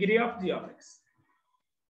 degree of g of x.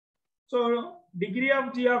 So degree of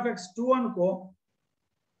g of x 2 అనుకో.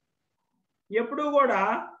 ఎప్పుడు కూడా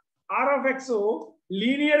r of x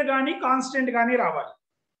linear కానీ constant కానీ రావాలి,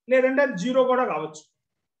 లేదంటే అది 0 కూడా కావచ్చు.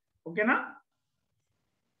 ఓకేనా?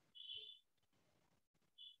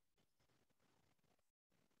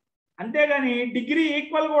 అంతేగాని డిగ్రీ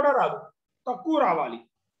ఈక్వల్ కూడా రాదు, తక్కువ రావాలి.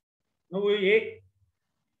 నువ్వు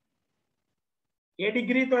ఏ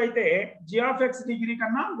డిగ్రీతో అయితే g of x డిగ్రీ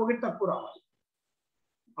కన్నా ఒకటి తక్కువ రావాలి,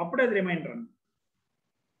 అప్పుడు అది రిమైండర్ అన్న.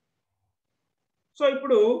 సో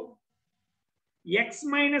ఇప్పుడు x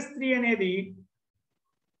 - 3 అనేది,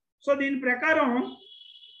 సో దీని ప్రకారం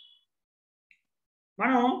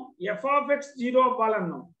మనం f of x 0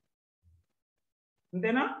 అవ్వాలన్నాం.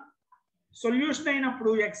 అంతేనా? సొల్యూషన్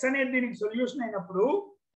అయినప్పుడు x అనేది దీనికి సొల్యూషన్ అయినప్పుడు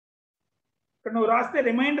ఇక్కడ నువ్వు రాస్తే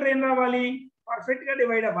రిమైండర్ ఏం రావాలి? పర్ఫెక్ట్ గా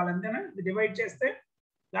డివైడ్ అవ్వాలి. అంతేనా? ఇది డివైడ్ చేస్తే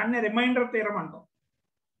దాన్ని రిమైండర్ థీరం అంటాం.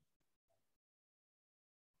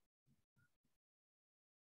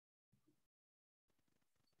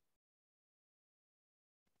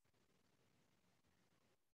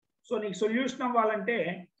 సో నీకు సొల్యూషన్ అవ్వాలంటే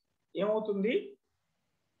ఏమవుతుంది?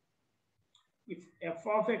 If f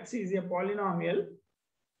of x is a polynomial,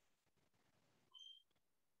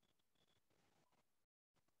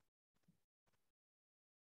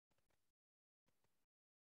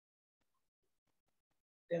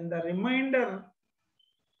 then the remainder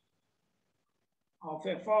of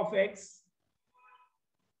f of x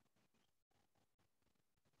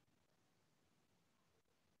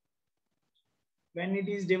when it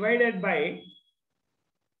is divided by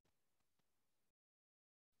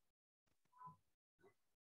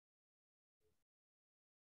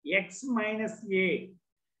x minus a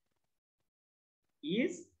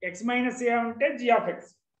is x minus a అంటే g of x.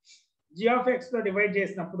 g of x తో divide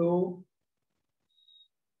చేసినప్పుడు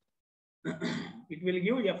it will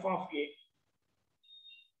give f of a.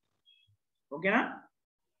 Okay na?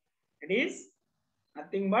 It is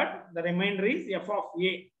nothing but the remainder is f of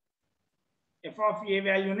a. f of a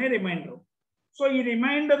value ne remainder. So ఈ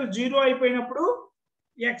remainder 0 అయిపోయినప్పుడు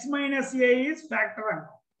x minus a is factor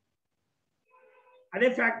అంటాం. అదే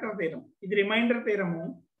factor theorem, ఇది reminder థీరము.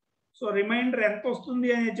 So remainder ఎంత వస్తుంది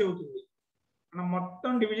అనేది చెబుతుంది. మనం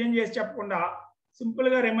మొత్తం డివిజన్ చేసి చెప్పకుండా సింపుల్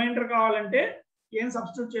గా రిమైండర్ కావాలంటే ఏం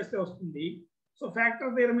సబ్స్టిట్యూట్ చేస్తే వస్తుంది. సో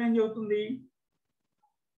ఫ్యాక్టర్ థీరం ఏం చెబుతుంది?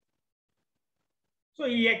 సో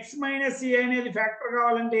ఈ ఎక్స్ మైనస్ ఏ అనేది ఫ్యాక్టర్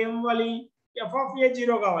కావాలంటే ఏం ఇవ్వాలి? ఎఫ్ ఆఫ్ ఏ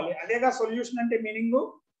 0 కావాలి. అదేగా సొల్యూషన్ అంటే meaning.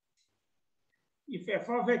 If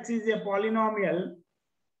F of X is a polynomial,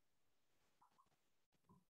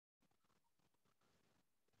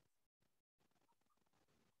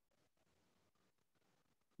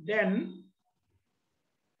 then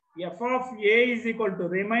f of a is equal to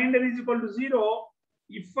remainder is equal to 0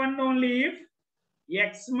 if and only if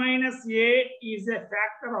x minus a is a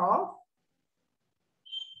factor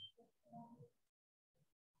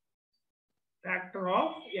of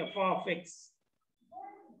f of x.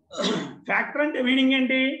 Factor ante meaning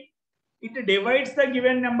enti? It divides the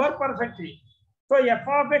given number perfectly. So f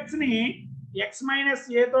of x ni x minus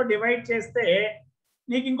a తో divide చేస్తే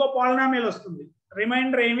నీకు ఇంకో polynomial వస్తుంది.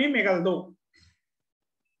 Reminder ఏమీ మిగలదు.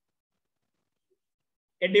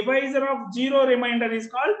 A divisor of 0 remainder is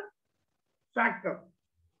called factor.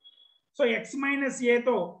 So x minus a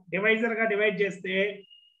తో divisor గా divide చేస్తే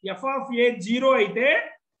f of a 0 అయితే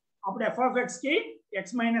అప్పుడు f of x కి x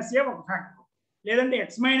minus a ఒక ఫ్యాక్టర్. లేదంటే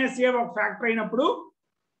x minus a ఒక ఫ్యాక్టర్ అయినప్పుడు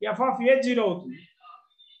f of a 0 అవుతుంది.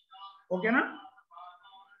 ఓకేనా?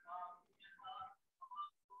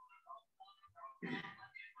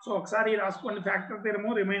 సో ఒకసారి రాసుకోండి, factor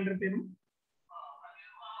థీరము, reminder theorem,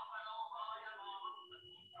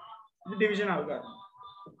 division algorithm.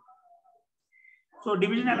 So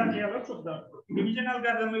division ఎలా చేయాలో చూద్దాం. డివిజన్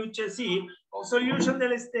అల్గారిథం యూజ్ చేసి ఒక సొల్యూషన్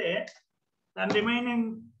తెలిస్తే దాని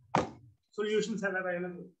రిమైనింగ్ సొల్యూషన్స్ ఎలా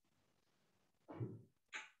రాయాలో.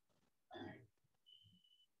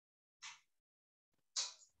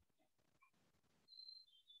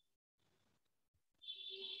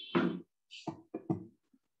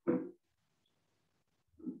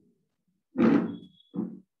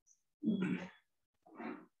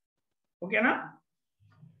 ఓకేనా?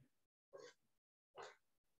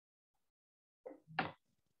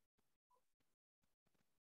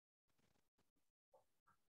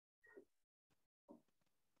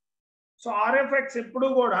 సో ఆర్ఎఫ్ఎక్స్ ఎప్పుడు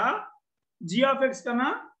కూడా జిఎఫ్ఎక్స్ కన్నా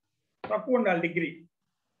తక్కువ ఉండాలి డిగ్రీ.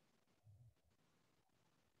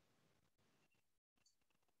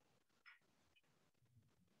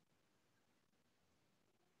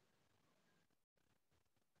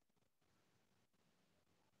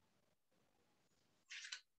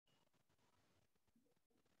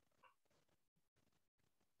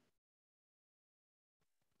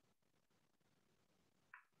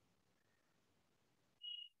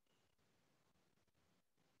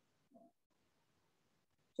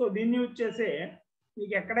 సో దీన్ని యూజ్ చేసే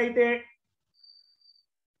మీకు ఎక్కడైతే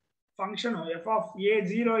ఫంక్షన్ ఎఫ్ ఆఫ్ ఏ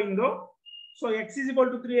 0 అయిందో so x is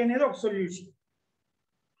equal to 3 అనేది ఒక సొల్యూషన్.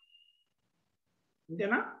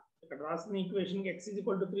 అంతేనా? ఇక్కడ రాసిన ఈక్వేషన్ కి x is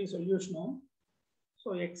equal to 3 solution.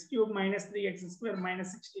 So x cube minus 3x square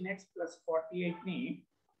minus 16x plus 48 ని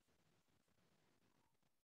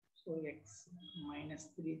సో x మైనస్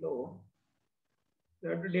 3 తో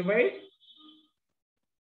divide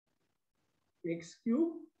x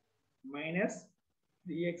cube minus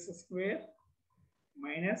 3x square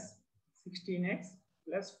minus 16x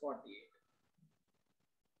plus 48.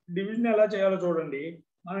 Division ఎలా చేయాలో చూడండి.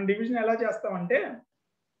 మనం డివిజన్ ఎలా చేస్తామంటే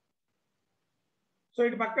సో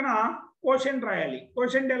ఇటు పక్కన కోషెంట్ రాయాలి.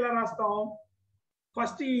 కోషెంట్ ఎలా రాస్తాం?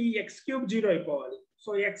 ఫస్ట్ ఈ x క్యూబ్ 0 అయిపోవాలి.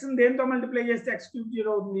 సో x ని దేంతో మల్టిప్లై చేస్తే x క్యూబ్ 0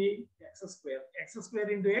 అవుతుంది? x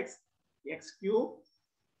square into x cube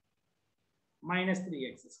minus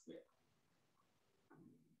 3x square.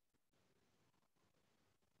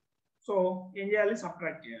 So ఏం చేయాలి?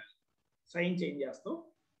 సబ్ట్రాక్ట్ చేయాలి. సైన్ చేంజ్ చేస్తాం.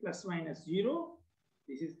 Plus minus 0,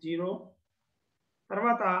 this is 0.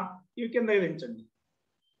 తర్వాత ఇవి కింద దించండి.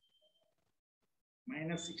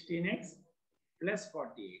 Minus 16x plus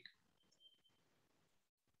 48.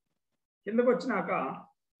 కిందకు వచ్చినాక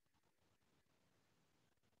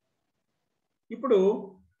ఇప్పుడు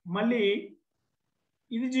మళ్ళీ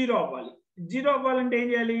ఇది 0 అవ్వాలి. 0 అవ్వాలంటే ఏం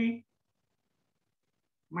చేయాలి?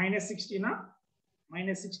 Minus 16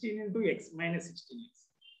 minus 16 into x minus 16x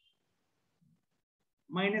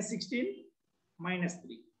minus 16 minus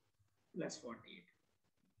 3 plus 48.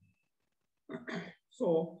 So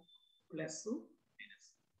plus minus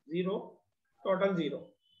 0, total 0.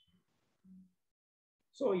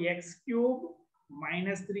 So x cube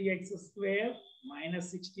minus 3x square minus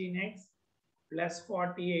 16x plus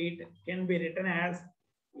 48 can be written as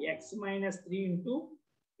x minus 3 into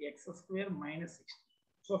x square minus 16.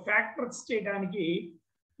 So factors చేయడానికి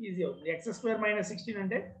easy అవుతుంది. x square minus 16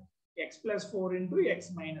 అంటే x plus 4 into x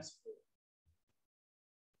minus 4.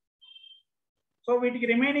 So వీటికి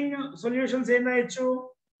remaining solutions ఏం రాయొచ్చు?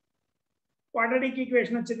 Quadratic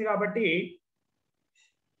equation వచ్చింది కాబట్టి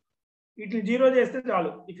వీటిని zero చేస్తే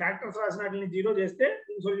చాలు. ఈ ఫ్యాక్టర్స్ రాసిన వాటిని జీరో చేస్తే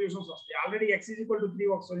సొల్యూషన్స్ వస్తాయి. ఆల్రెడీ x = 3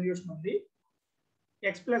 ఒక సొల్యూషన్ ఉంది.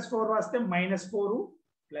 x plus 4 రాస్తే -4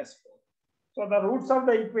 plus 4. So the roots of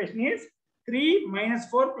the equation is 3 -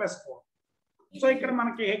 4 + 4. So ఇక్కడ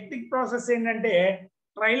మనకి హెక్టిక్ ప్రాసెస్ ఏంటంటే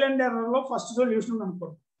ట్రయల్ అండ్ ఎర్రర్ లో ఫస్ట్ సొల్యూషన్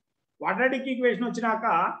అనుకోండి. క్వాడ్రాటిక్ ఈక్వేషన్ వచ్చినాక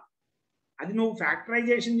అది నువ్వు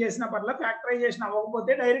ఫ్యాక్టరైజేషన్ చేసిన పట్ల ఫ్యాక్టరైజేషన్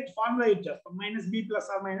అవ్వకపోతే డైరెక్ట్ ఫార్ములా యూజ్ చేస్తాం. -b +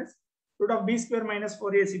 or -√(b² -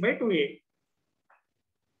 4ac/2a).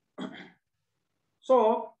 So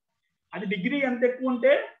అది డిగ్రీ ఎంత ఎక్కువ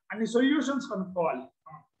ఉంటే అన్ని సొల్యూషన్స్ కనుక్కోవాలి.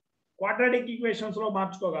 క్వాడ్రాటిక్ ఈక్వేషన్స్ లో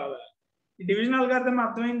మార్చుకోగలగాలి. ఈ డివిజన్ అల్గారిథం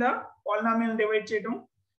అర్థమైందా? పాలినామియల్ డివైడ్ చేయడం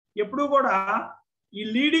ఎప్పుడు కూడా ఈ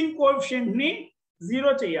లీడింగ్ కోఎఫిషియంట్ ని 0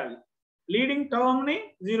 చేయాలి, లీడింగ్ టర్మ్ ని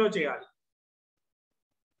 0 చేయాలి.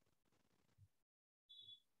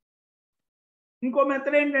 ఇంకో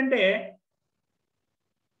మెథడ్ ఏంటంటే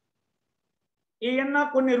ఏమన్నా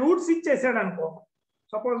కొన్ని రూట్స్ ఇచ్చేసాడు అనుకో.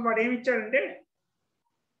 సపోజ్ వాడు ఏమి ఇచ్చాడంటే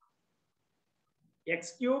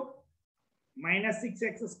x³ -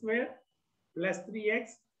 6x² + 3x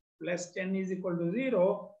 + 10 = 0.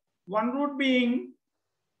 One root being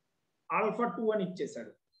α2 అని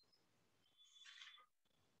ఇచ్చేసాడు.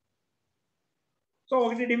 సో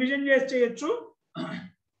ఒకటి డివిజన్ చేసి చేయొచ్చు.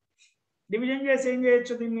 డివిజన్ చేసి ఏం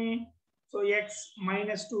చేయొచ్చు దీన్ని? సో x -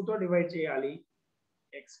 2 తో డివైడ్ చేయాలి.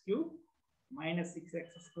 x³ -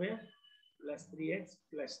 6x² + 3x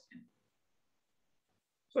 + 10.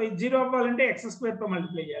 సో ఇది 0 అవ్వాలంటే x² తో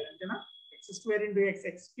మల్టిప్లై చేయాలి అంతేనా? x² × x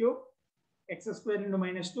x³ x² ×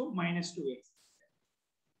 -2 -2x.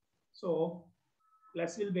 So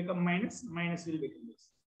plus will become minus, minus will become plus.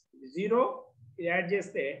 0 ఇది యాడ్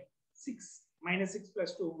చేస్తే 6 -6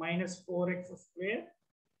 + 2 -4x²,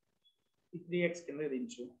 3x కింద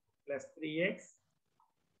దించు ప్లస్ 3x.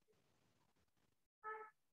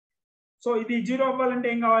 సో ఇది 0 అవ్వాలంటే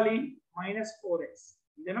ఏం కావాలి? -4x.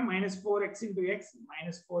 ఇదేనా? -4x × x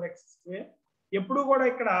 -4x². ఎప్పుడు కూడా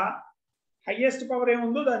ఇక్కడ హైయెస్ట్ పవర్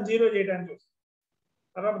ఏముందో దాన్ని 0 చేయడానికి వస్తుంది.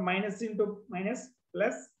 తర్వాత minus into minus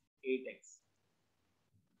plus 8x.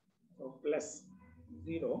 So plus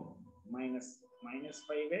 0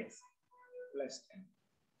 -5x + 10.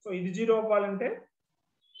 So ఇది 0 అవ్వాలంటే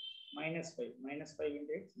 -5 ×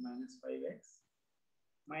 x -5x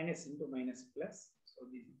minus into minus plus. So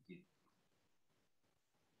this is 0.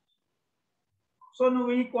 So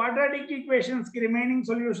నువ్వు ఈ క్వాడ్రాటిక్ ఈక్వేషన్స్ కి రిమైనింగ్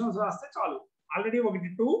సొల్యూషన్స్ రాస్తే చాలు. ఆల్రెడీ ఒకటి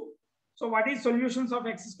 2. So what is solutions of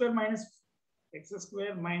x² -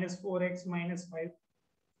 4x - 5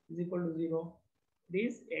 = 0? It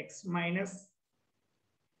is x -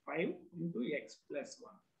 5 × x +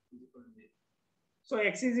 1 = 0. So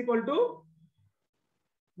x =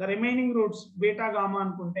 the remaining roots beta gamma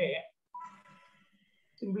అనుకుంటే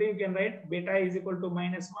simply you can write beta =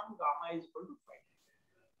 -1, gamma = 5.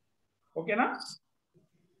 ఓకేనా?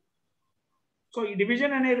 So ఈ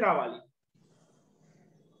division అనేది రావాలి.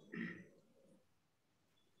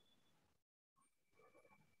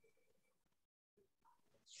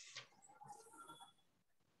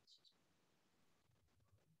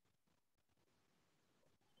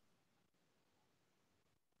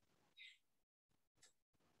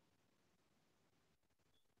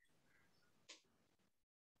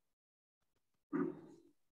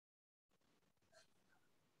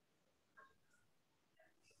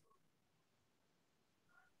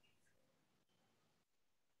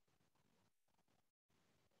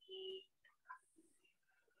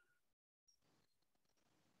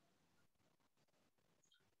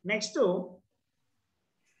 Next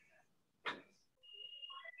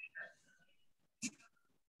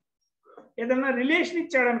ఏదైనా రిలేషన్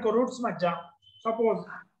ఇచ్చాడు అనుకో రూట్స్ మధ్య. Suppose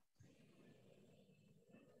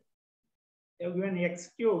given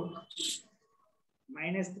x³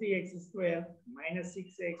 -3x²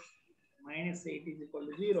 -6x -8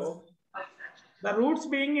 = 0. The roots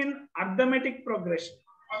being in arithmetic progression.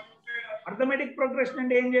 Arithmetic progression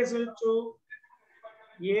అంటే ఏం చేసొచ్చు?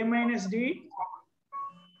 a - d,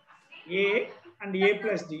 a and a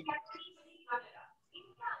 + d.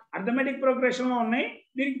 Arithmetic progression లో ఉన్నాయి.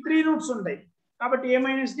 దీనికి 3 రూట్స్ ఉంటాయి కాబట్టి a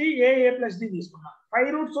minus D a plus D తీసుకున్నాం.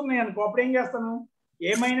 5 రూట్స్ ఉన్నాయి అనుకో అప్పుడు ఏం చేస్తాను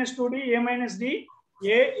a minus 2d a minus D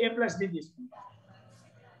a plus D తీసుకుంటాం.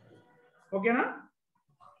 ఓకేనా?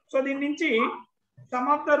 సో దీని నుంచి సమ్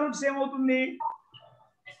ఆఫ్ ద రూట్స్ ఏమవుతుంది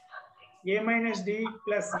a minus D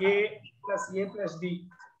plus a plus D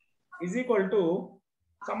is equal to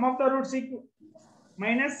sum of the roots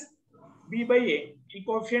minus b by a, the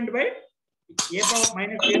coefficient by a power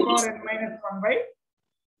minus a power n minus 1 by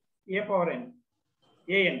a power n,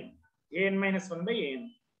 an minus 1 by an.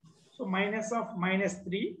 So minus of minus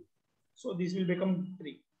 3, so this will become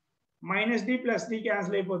 3. Minus d plus d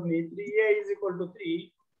cancel అయిపోతుంది 3a is equal to 3,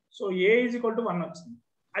 so a is equal to 1 వచ్చింది.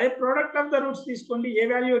 అదే product of the roots తీసుకోండి, a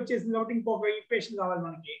value వచ్చేసింది కాబట్టి ఇంకొక equation కావాలి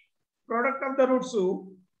మనకి. Product of the roots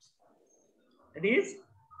that is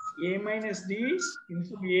a minus d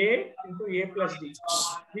into a plus d.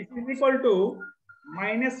 This is equal to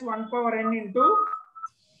minus 1 power n into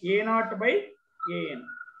a naught by an.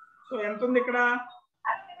 So ఎంత ఉంది ఇక్కడ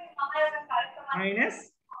minus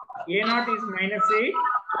a naught is minus 8,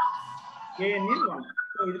 an is 1.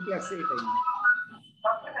 So ఇది plus 8 అయింది.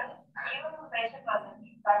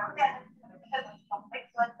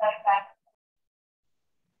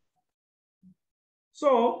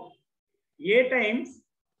 So a times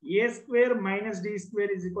a square minus d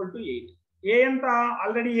square is equal to 8. a ఎంత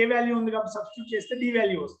already a value ఉంది కాబట్టి substitute చేస్తే d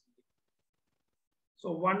value వస్తుంది. So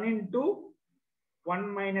 1 into 1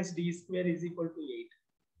 minus d square is equal to 8.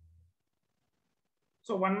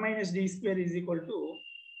 So 1 minus d square is equal to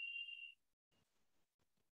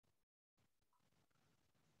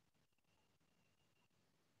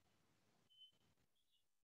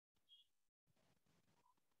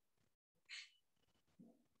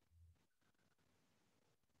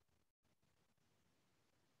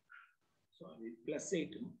plus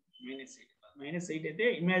 8 minus 8 అయితే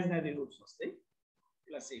imaginary roots వస్తాయి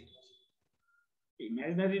plus 8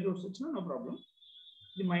 imaginary roots వచ్చినా no problem.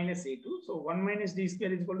 ఇది minus 8, so 1 minus d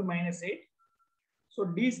square is equal to minus 8, so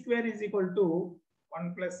d square is equal to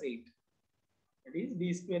 1 plus 8, that is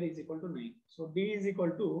d square is equal to 9, so d is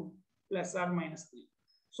equal to plus or minus 3.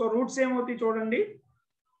 so roots ఏమవుతాయి చూడండి,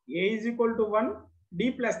 a is equal to 1,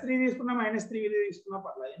 d plus 3 తీసుకున్నా minus 3 తీసుకున్నా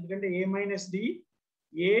పర్లేదు ఎందుకంటే a minus d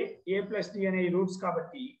a plus d అనే roots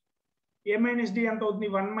కాబట్టి a minus d ఎంత అవుతుంది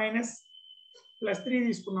 1 minus plus 3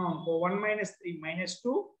 తీసుకున్నాం అనుకో 1 minus 3 minus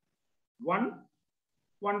 2 1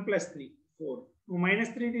 1 plus 3 4, నువ్వు minus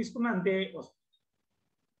 3 తీసుకున్నా అంతే వస్తుంది.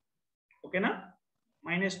 ఓకేనా?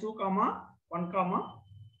 minus 2 comma 1 comma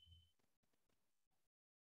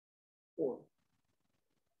 4.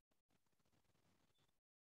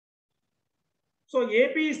 So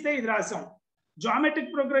AP ఇస్తే ఇది రాసాం,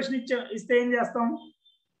 జామెట్రిక్ ప్రోగ్రెషన్ ఇస్తే ఏం చేస్తాం,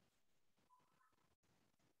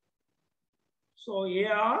 so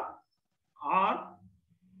AR R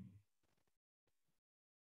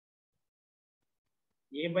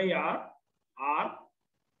A by R R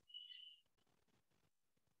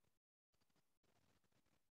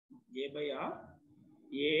A by R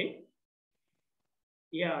A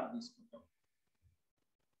AR తీసుకుంటాం.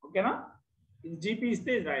 ఓకేనా? ఇది GP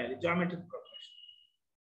ఇస్తే ఇది రాయాలి జామెట్రిక్ ప్రోగ్రెషన్.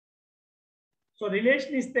 సో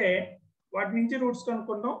రిలేషన్ ఇస్తే వాటి నుంచి రూట్స్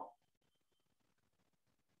కనుక్కుంటాం.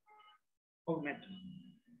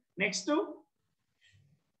 నెక్స్ట్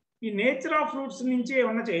ఈ నేచర్ ఆఫ్ రూట్స్ నుంచి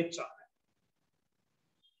ఏమన్నా చేయొచ్చా,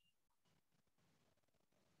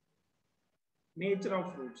 nature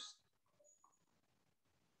of roots.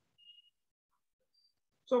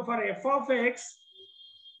 So for f of x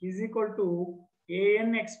is equal to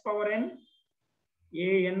an x power n,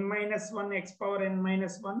 an minus 1 x power n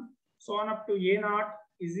minus 1, so on up to a naught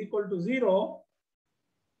is equal to 0.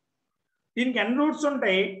 దీనికి n roots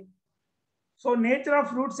ఉంటాయి. So nature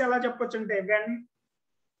of roots ఎలా చెప్పొచ్చు అంటే when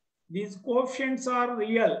these coefficients are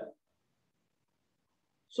real,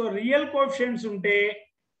 so real coefficients ఉంటే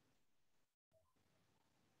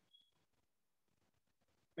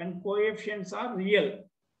when coefficients are real,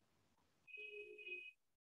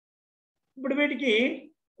 ఇప్పుడు వీటికి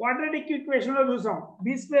quadratic equation లో చూసాం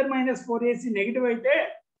b square minus 4ac negative అయితే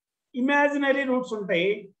ఇమాజినరీ రూట్స్ ఉంటాయి.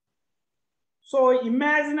 So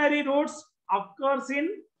imaginary roots occurs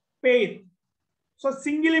in pair. So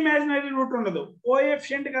single imaginary route ఉండదు.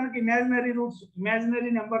 Coefficient కనుక imaginary roots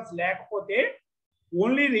imaginary numbers లేకపోతే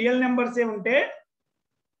ఓన్లీ రియల్ నెంబర్స్ ఏ ఉంటే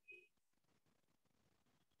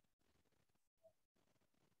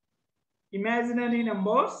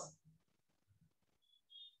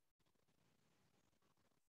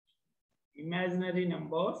imaginary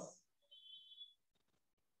numbers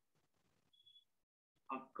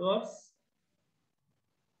occurs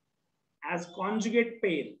as conjugate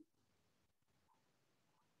pair.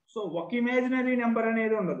 So ఒక imaginary number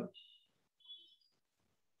అనేది ఉండదు.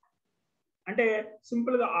 అంటే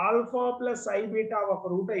సింపుల్ గా ఆల్ఫా ప్లస్ ఐ బీటా ఒక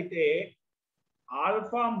రూట్ అయితే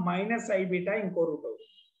ఆల్ఫా మైనస్ ఐ బీటా ఇంకో రూట్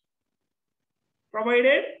అవుతుంది.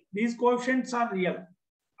 Provided these coefficients are real.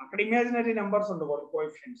 అక్కడ ఇమాజినరీ నెంబర్స్ ఉండకూడదు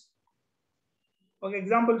కోఎఫిషియంట్స్. ఒక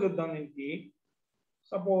ఎగ్జాంపుల్ చూద్దాం దీనికి.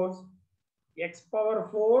 Suppose X power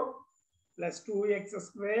 4 plus 2x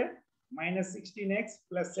square minus 16x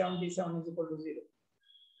plus 77 is equal to 0.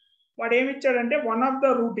 వాడు ఏమి ఇచ్చాడంటే one of the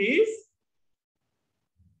route is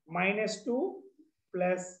 -2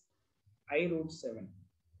 plus i route 7.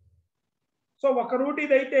 So ఒక రూట్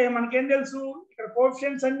ఇదైతే మనకేం తెలుసు, ఇక్కడ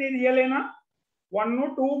కోఎఫిషియంట్స్ అన్ని రియలేనా, 1,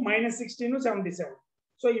 2, -16, 77.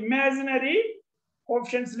 సో ఇమాజినరీ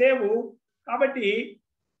కోఎఫిషియంట్స్ లేవు. కాబట్టి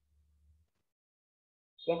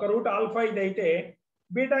ఒక రూట్ ఆల్ఫా ఇదైతే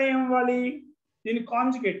బీటా ఏమవ్వాలి, దీని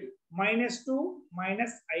conjugate -2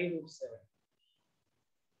 minus i route 7.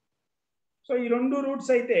 So ఈ రెండు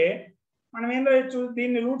రూట్స్ అయితే మనం ఏం రాయొచ్చు,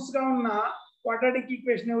 దీన్ని రూట్స్ గా ఉన్న క్వాడ్రాటిక్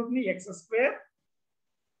ఈక్వేషన్ అవుతుంది x square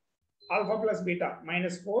alpha plus beta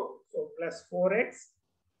 -4, so plus 4x.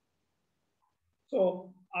 So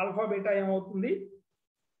alpha beta ఏమవుతుంది,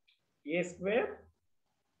 a square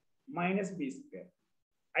minus b square.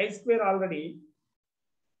 i square already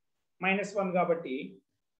 -1 కాబట్టి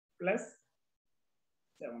plus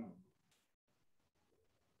 7,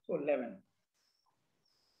 so 11.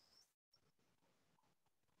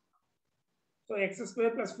 So x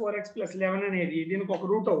square plus 4x plus 11 అనేది దీనికి ఒక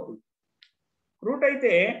రూట్ అవుతుంది. Route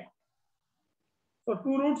అయితే so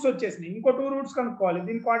 2 roots వచ్చేసినాయి. ఇంకో 2 roots కనుక్కోవాలి.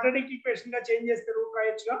 దీన్ని క్వాడ్రాటిక్ ఈక్వేషన్ గా చేంజ్ చేస్తే రూట్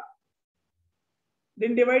రాయొచ్చుగా.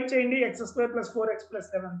 దీన్ని డివైడ్ చేయండి x square plus 4x plus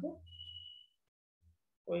 11 తో.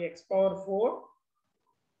 So x power 4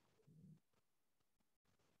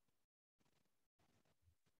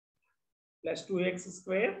 plus 2x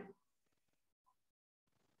square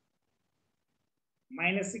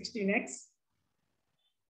minus 16x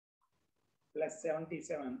plus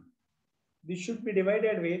 77. This should be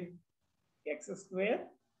divided with x square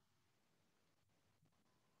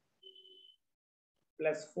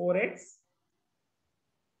plus 4x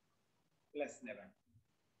plus 11.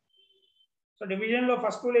 So division lo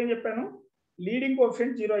first rule em cheppanu, leading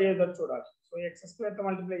coefficient 0 ayyedo chudali. So x square to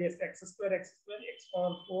multiply cheste x square x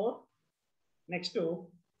power 4. Next to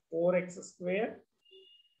 4x square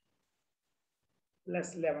plus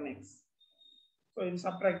 11x. So in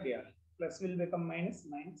subtract here, plus will become minus.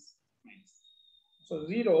 So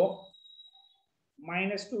 0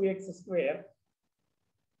 minus 2x square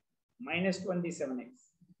minus 27x.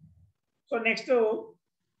 So next to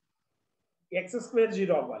x square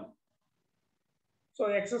 0 avvali. So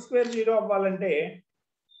x square 0 avvalante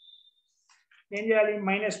em cheyali,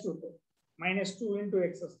 -2 to -2 into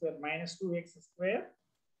x square minus 2x square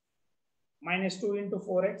minus 2 into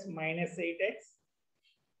 4x minus 8x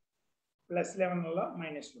plus 11 వల్ల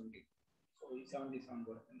 -20. So ఈ 77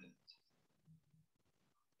 కొడుతుంది.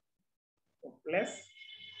 So plus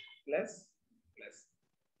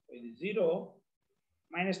so ఇది 0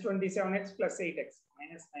 -27x plus 8x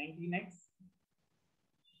minus 19x.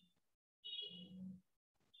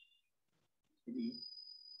 ఇది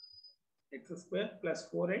x square plus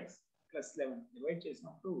 4x plus 11 divide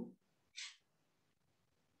చేసినప్పుడు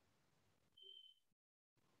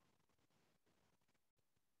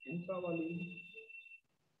ఎంత రావాలి,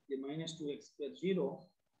 ఇది -2x square 0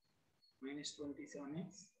 -27x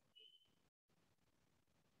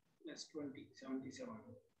plus 20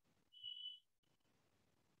 77.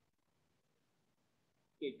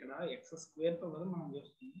 ఇక్కడ x స్క్వేర్ తో కదా మనం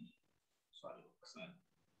చేస్తున్నాం. సారీ ఒకసారి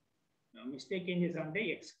మిస్టేక్ ఏం చేసామంటే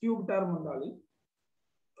x క్యూబ్ టర్మ్ ఉండాలి.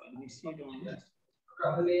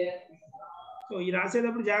 సో ఈ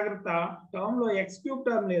రాసేటప్పుడు జాగ్రత్త, టర్మ్ లో x క్యూబ్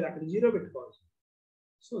టర్మ్ లేదు, అక్కడ 0 పెట్టుకోవాలి.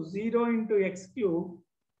 సో 0 into x క్యూబ్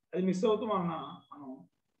అది మిస్ అవుతూ మనం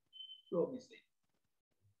మిస్ అయ్యి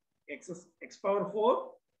x power 4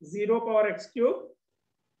 0 power x cube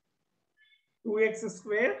 2x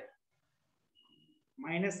square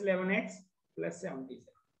minus 11x plus 77.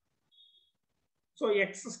 So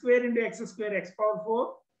x square into x square x power 4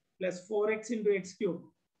 plus 4x into x cube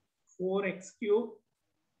 4x cube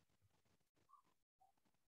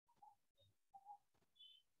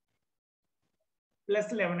plus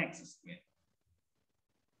 11x square.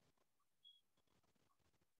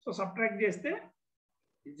 So subtract చేస్తే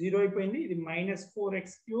 0 అయిపోయింది. ఇది minus 4x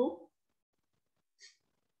cube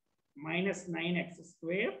minus 9x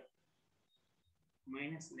square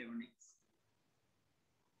minus 11x.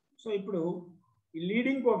 So ఇప్పుడు ఈ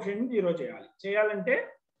leading coefficient 0 చేయాలంటే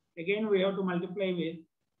again we have to multiply with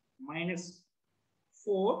minus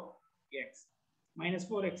 4x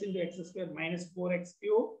into x square minus 4x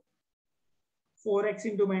cube 4x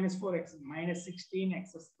into minus 4x, minus 16x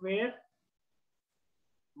square,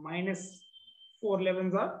 minus 4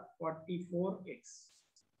 11s are 44x.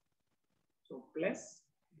 So plus.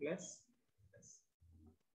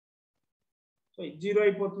 So 0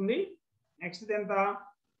 అయిపోతుంది. Next ఎంత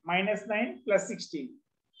minus 9 plus 16.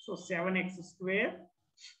 So 7x square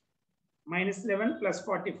minus 11 plus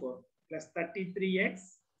 44 plus 33x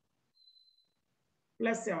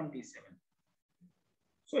plus 77.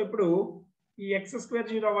 So ఇప్పుడు ఈ x square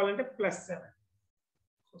 0 అవ్వాలంటే plus 7.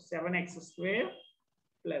 So 7x square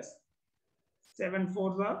plus 7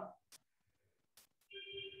 4s are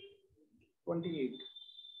 28.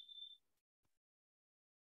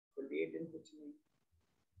 28 ఎంత వచ్చింది?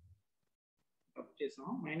 Up చేసాం.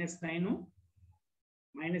 minus 9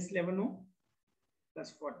 minus 11 plus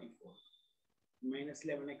 44 minus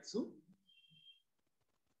 11x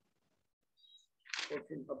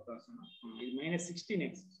 14 పప్ రాసాను. ఇది minus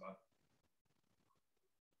 16x, sorry,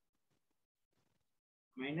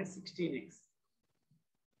 minus 16x.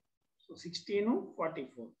 So 16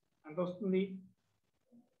 44 ఎంత వస్తుంది?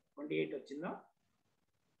 28 వచ్చిందా?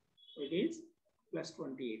 So it is plus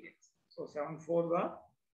 28x. So 7 4s are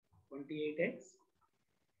 28x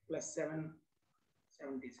plus 7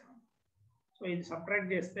 77. So ఇది సబ్ట్రాక్ట్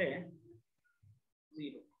చేస్తే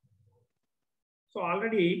 0. So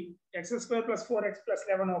already x square plus 4x plus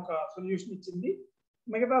 11 ఒక సొల్యూషన్ ఇచ్చింది.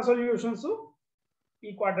 మిగతా సొల్యూషన్స్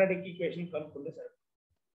ఈ క్వాడ్రాటిక్ ఈక్వేషన్ కనుక్కుంటే సరే.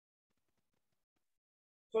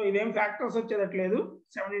 సో ఇదేం ఫ్యాక్టర్స్ వచ్చేదట్లేదు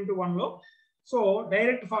 7 into 1 లో. So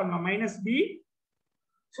direct formula minus b.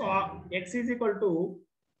 So x is equal to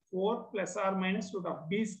 4 plus or minus root of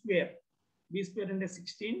b square. b square అంటే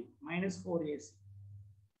 16 minus 4ac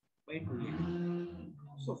by 2a.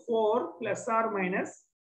 So 4 plus or minus,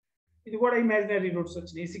 ఇది కూడా imaginary roots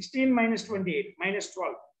వచ్చినాయి. 16 minus 28 minus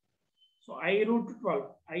 12. So I root 12,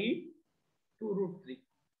 I 2 root 3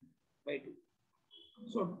 by 2.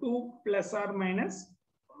 So 2 plus or minus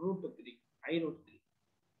root 3, I root 3.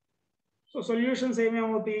 So solutions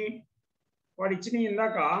ఏమేమవుతాయి? వాడు ఇచ్చిన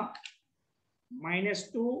ఇందాక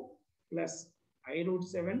 -2 plus I root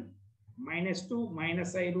 7, -2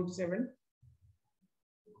 minus I root 7,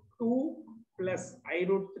 2 plus I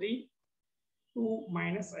root 3, 2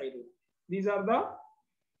 minus I root. These are the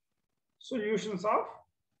solutions of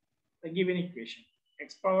the given equation. X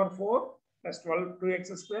power 4 plus 12 2x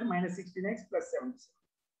square minus 16x plus 77.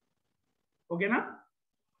 Okay na?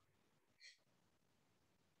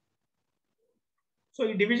 So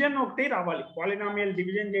ఈ division ఒకటి రావాలి, polynomial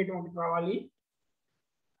division చేయడం ఒకటి రావాలి.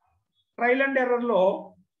 Trial and error లో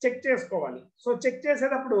check చేసుకోవాలి. So check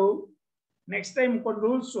చేసేటప్పుడు next time కొన్ని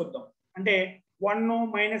రూల్స్ చూద్దాం. అంటే 1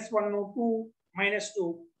 -1 2 -2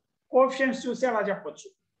 కోఎఫిషియెంట్స్ చూసి అలా చెప్పొచ్చు.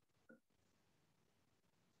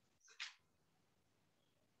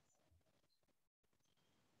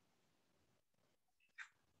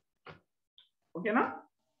 ఓకేనా?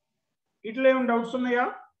 ఇట్లా ఏమైనా డౌట్స్ ఉన్నాయా?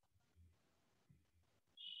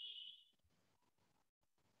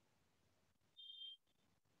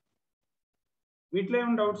 వీటిలో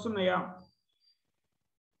ఏమైనా డౌట్స్ ఉన్నాయా?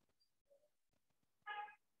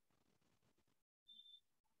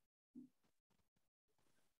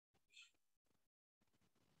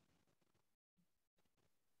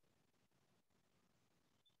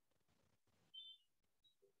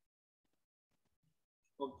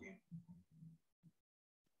 ఓకే,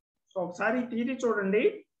 సో ఒకసారి థియరీ చూడండి.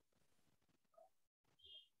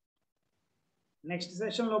 నెక్స్ట్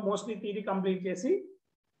సెషన్ లో మోస్ట్లీ థియరీ కంప్లీట్ చేసి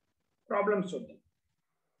ప్రాబ్లమ్స్ చూద్దాం.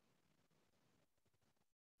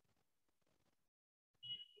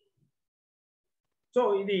 సో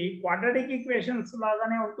ఇది క్వాడ్రాటిక్ ఈక్వేషన్స్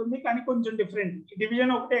లాగానే ఉంటుంది, కానీ కొంచెం డిఫరెంట్.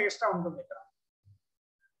 డివిజన్ ఒకటే ఎక్స్ట్రా ఉంటుంది ఇక్కడ.